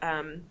life.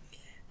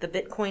 The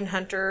Bitcoin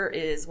Hunter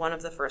is one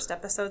of the first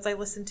episodes I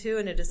listened to,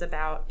 and it is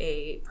about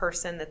a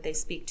person that they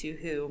speak to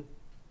who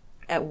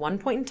at one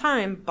point in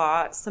time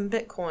bought some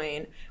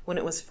Bitcoin when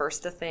it was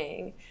first a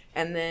thing,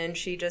 and then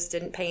she just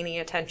didn't pay any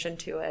attention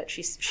to it.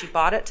 She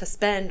bought it to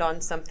spend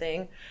on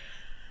something,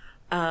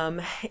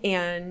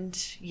 and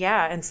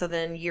so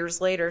then years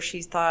later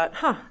she thought,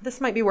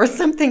 this might be worth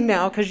something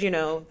now, because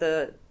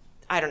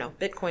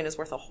Bitcoin is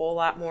worth a whole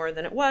lot more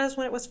than it was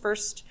when it was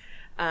first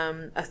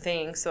a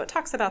thing. So it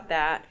talks about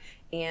that.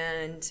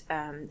 And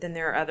then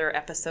there are other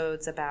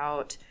episodes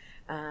about,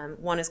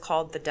 one is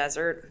called The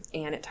Desert,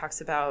 and it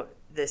talks about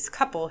this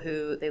couple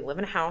who they live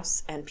in a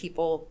house and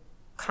people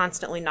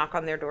constantly knock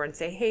on their door and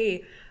say,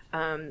 hey,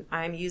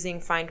 I'm using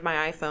Find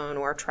My iPhone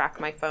or Track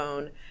My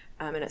Phone.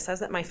 And it says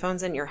that my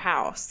phone's in your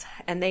house.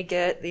 And they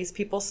get these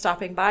people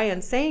stopping by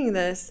and saying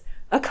this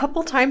a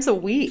couple times a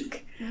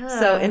week.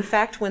 So in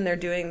fact, when they're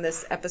doing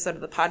this episode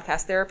of the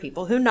podcast, there are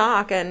people who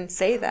knock and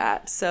say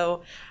that.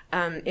 So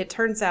it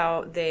turns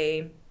out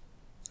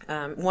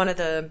one of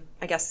the,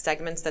 I guess,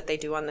 segments that they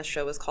do on the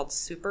show is called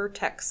Super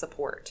Tech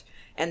Support.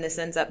 And this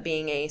ends up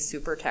being a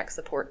super tech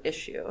support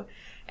issue.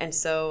 And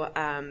so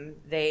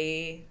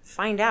they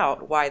find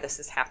out why this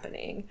is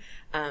happening.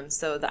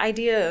 So the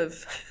idea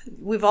of,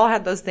 we've all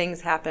had those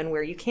things happen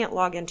where you can't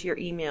log into your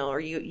email, or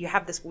you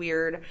have this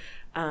weird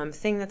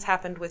thing that's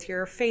happened with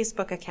your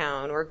Facebook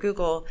account or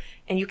Google,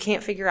 and you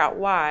can't figure out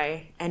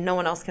why, and no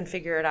one else can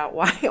figure it out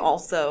why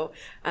also.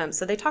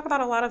 So they talk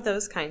about a lot of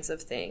those kinds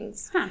of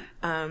things.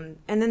 And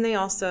then they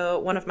also,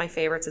 one of my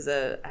favorites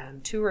is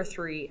 2 or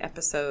 3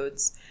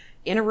 episodes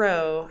in a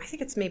row, I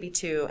think it's maybe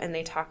 2, and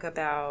they talk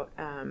about,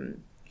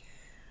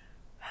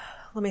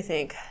 let me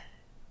think,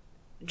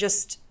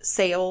 just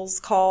sales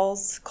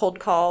calls, cold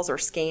calls, or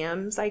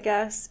scams, I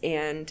guess.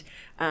 And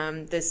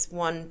this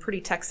one pretty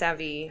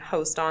tech-savvy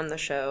host on the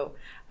show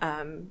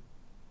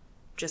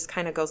just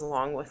kind of goes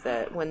along with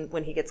it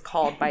when he gets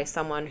called by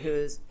someone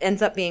who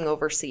ends up being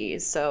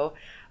overseas. So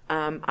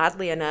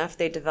oddly enough,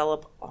 they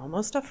develop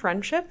almost a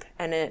friendship,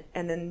 and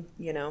then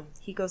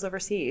he goes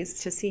overseas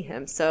to see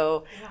him.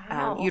 So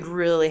you'd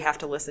really have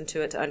to listen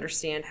to it to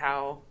understand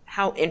how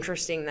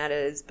interesting that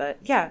is. But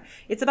yeah,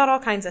 it's about all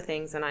kinds of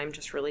things, and I'm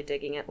just really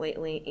digging it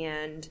lately.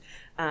 And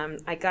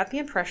I got the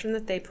impression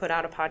that they put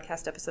out a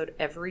podcast episode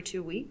every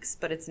 2 weeks,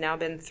 but it's now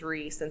been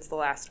 3 since the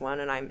last one,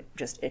 and I'm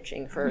just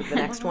itching for the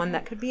next one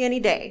that could be any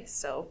day.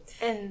 So,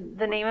 and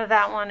the name of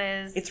that one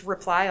is? It's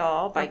Reply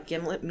All by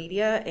Gimlet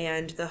Media,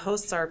 and the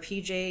hosts are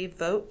PJ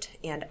Vogt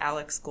and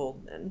Alex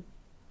Goldman.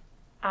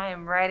 I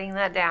am writing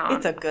that down.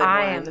 It's a good one.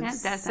 I am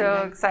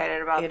so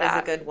excited about that. It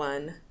is a good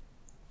one.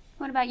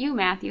 What about you,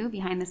 Matthew,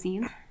 behind the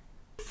scenes?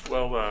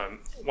 Well,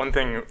 one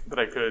thing that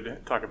I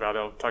could talk about,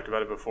 I've talked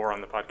about it before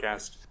on the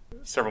podcast.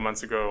 Several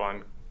months ago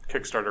on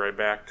Kickstarter, I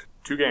backed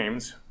 2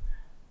 games,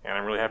 and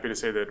I'm really happy to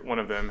say that one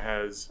of them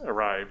has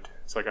arrived.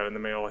 So I got it in the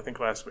mail, I think,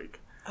 last week.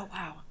 Oh,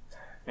 wow.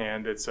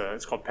 And it's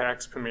called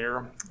Pax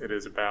Pamir. It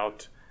is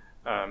about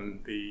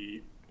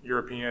the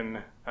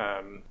European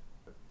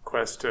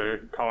quest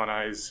to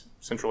colonize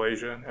Central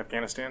Asia,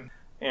 Afghanistan.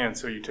 And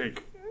so you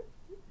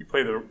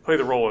play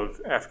the role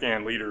of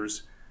Afghan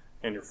leaders,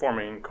 and you're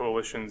forming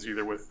coalitions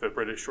either with the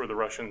British or the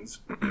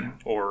Russians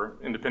or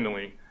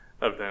independently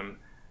of them.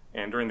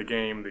 And during the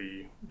game,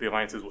 the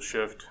alliances will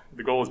shift.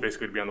 The goal is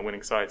basically to be on the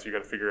winning side, so you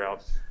got to figure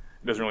out,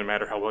 it doesn't really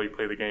matter how well you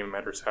play the game, it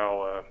matters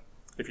how,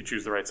 if you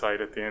choose the right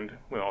side at the end,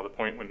 when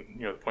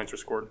the points are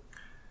scored.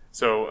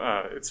 So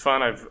it's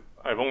fun.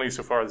 I've only,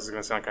 so far, this is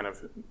going to sound kind of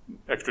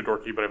extra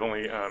dorky, but I've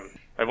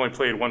only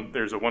played one.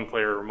 There's a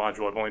 1-player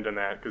module. I've only done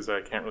that because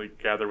I can't really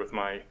gather with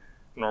my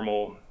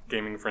normal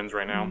gaming friends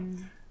right now.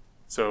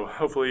 So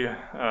hopefully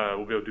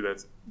we'll be able to do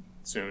that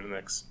soon, in the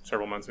next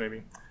several months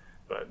maybe.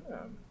 But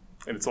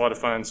and it's a lot of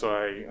fun. So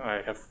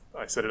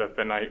I set it up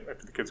at night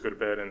after the kids go to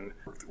bed and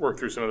work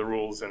through some of the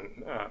rules,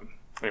 and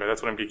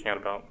that's what I'm geeking out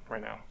about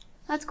right now.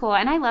 That's cool.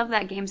 And I love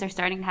that games are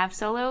starting to have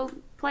solo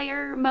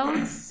player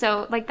modes.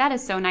 So that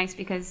is so nice,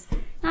 because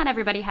not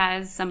everybody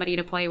has somebody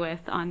to play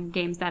with on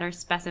games that are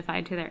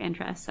specified to their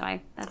interests. So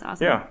that's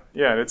awesome.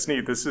 Yeah, it's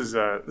neat. This is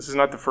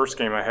not the first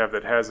game I have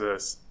that has a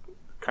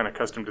kind of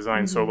custom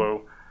designed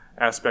solo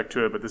aspect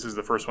to it, but this is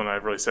the first one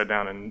I've really sat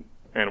down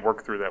and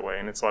worked through that way,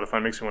 and it's a lot of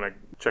fun. It makes me want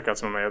to check out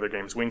some of my other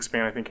games.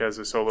 Wingspan, I think, has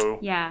a solo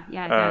it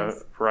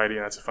does. variety,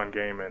 and that's a fun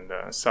game. And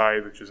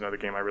Scythe, which is another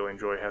game I really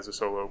enjoy, has a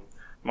solo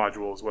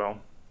module as well.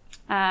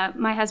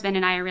 My husband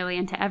and I are really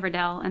into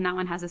Everdell, and that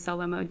one has a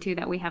solo mode too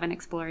that we haven't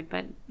explored,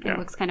 but it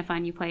looks kind of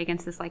fun. You play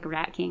against this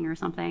Rat King or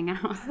something.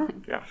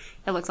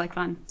 It looks like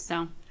fun.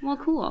 So, well,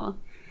 cool.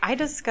 I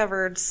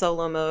discovered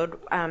solo mode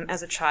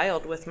as a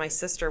child with my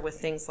sister with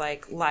things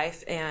like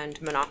Life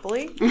and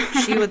Monopoly.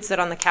 She would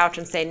sit on the couch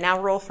and say, now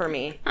roll for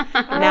me.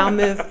 Now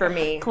move for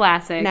me.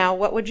 Classic. Now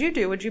what would you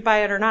do? Would you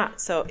buy it or not?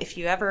 So if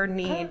you ever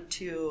need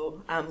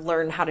to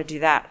learn how to do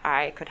that,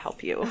 I could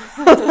help you.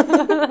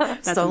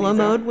 Solo amazing.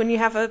 mode when you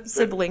have a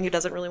sibling who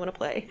doesn't really want to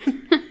play.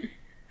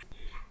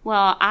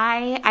 Well,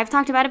 I've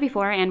talked about it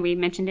before, and we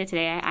mentioned it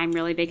today. I'm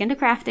really big into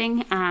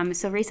crafting.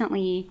 So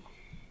recently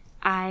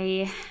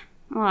I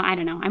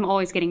don't know. I'm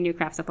always getting new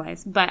craft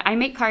supplies, but I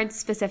make cards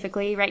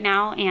specifically right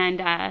now,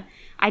 and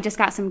I just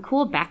got some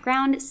cool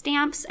background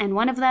stamps, and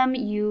one of them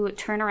you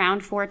turn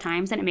around 4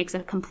 times and it makes a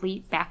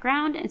complete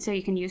background, and so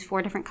you can use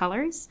 4 different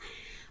colors.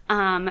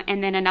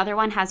 And then another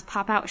one has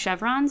pop-out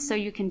chevrons, so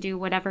you can do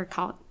whatever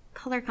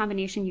color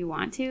combination you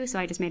want to. So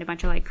I just made a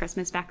bunch of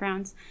Christmas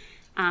backgrounds.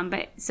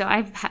 So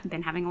I've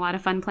been having a lot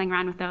of fun playing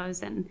around with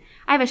those, and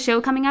I have a show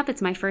coming up.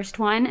 It's my first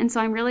one, and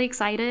so I'm really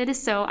excited.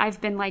 So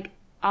I've been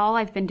all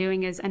I've been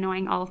doing is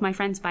annoying all of my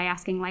friends by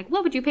asking, like,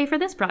 what would you pay for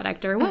this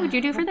product? Or what would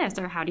you do for this?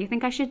 Or how do you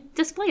think I should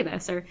display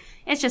this? Or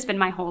it's just been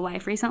my whole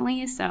life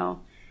recently. So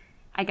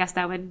I guess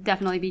that would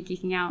definitely be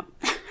geeking out.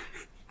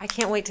 I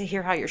can't wait to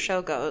hear how your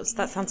show goes.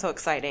 That sounds so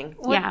exciting.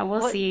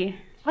 We'll see.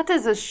 What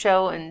does a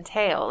show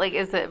entail? Like,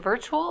 is it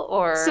virtual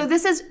or? So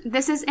this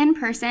is in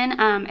person.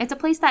 It's a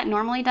place that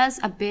normally does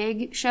a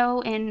big show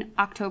in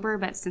October,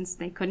 but since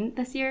they couldn't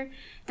this year,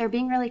 they're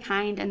being really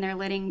kind and they're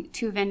letting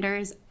 2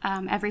 vendors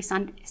every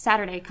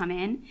Saturday come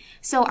in.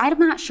 So I'm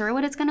not sure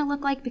what it's going to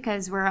look like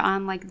because we're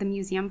on like the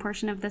museum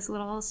portion of this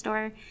little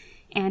store.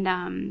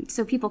 And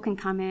so people can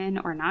come in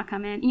or not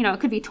come in. You know, it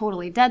could be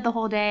totally dead the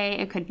whole day.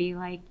 It could be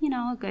like, you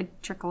know, a good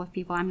trickle of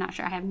people. I'm not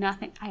sure. I have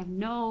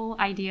no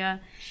idea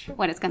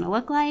what it's going to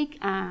look like.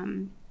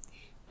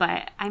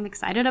 But I'm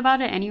excited about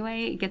it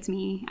anyway. It gets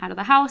me out of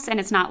the house. And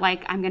it's not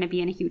like I'm going to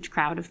be in a huge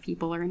crowd of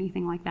people or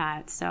anything like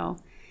that. So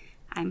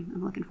I'm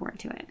looking forward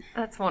to it.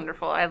 That's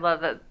wonderful. I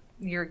love that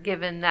you're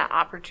given that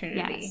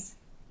opportunity. Yes.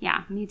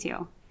 Yeah, me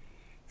too.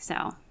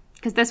 So...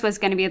 because this was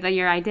going to be the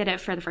year I did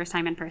it for the first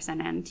time in person.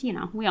 And, you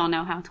know, we all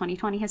know how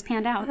 2020 has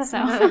panned out. So,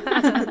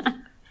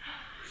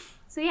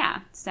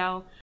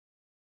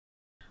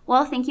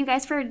 well, thank you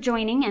guys for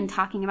joining and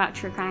talking about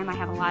true crime. I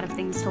have a lot of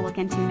things to look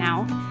into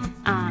now.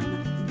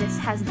 This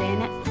has been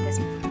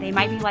They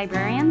Might Be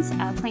Librarians,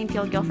 a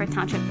Plainfield Guilford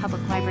Township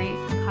Public Library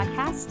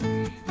podcast.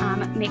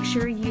 Make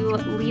sure you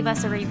leave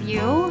us a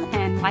review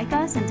and like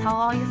us and tell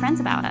all your friends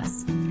about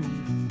us.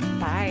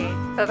 Bye.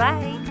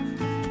 Bye-bye.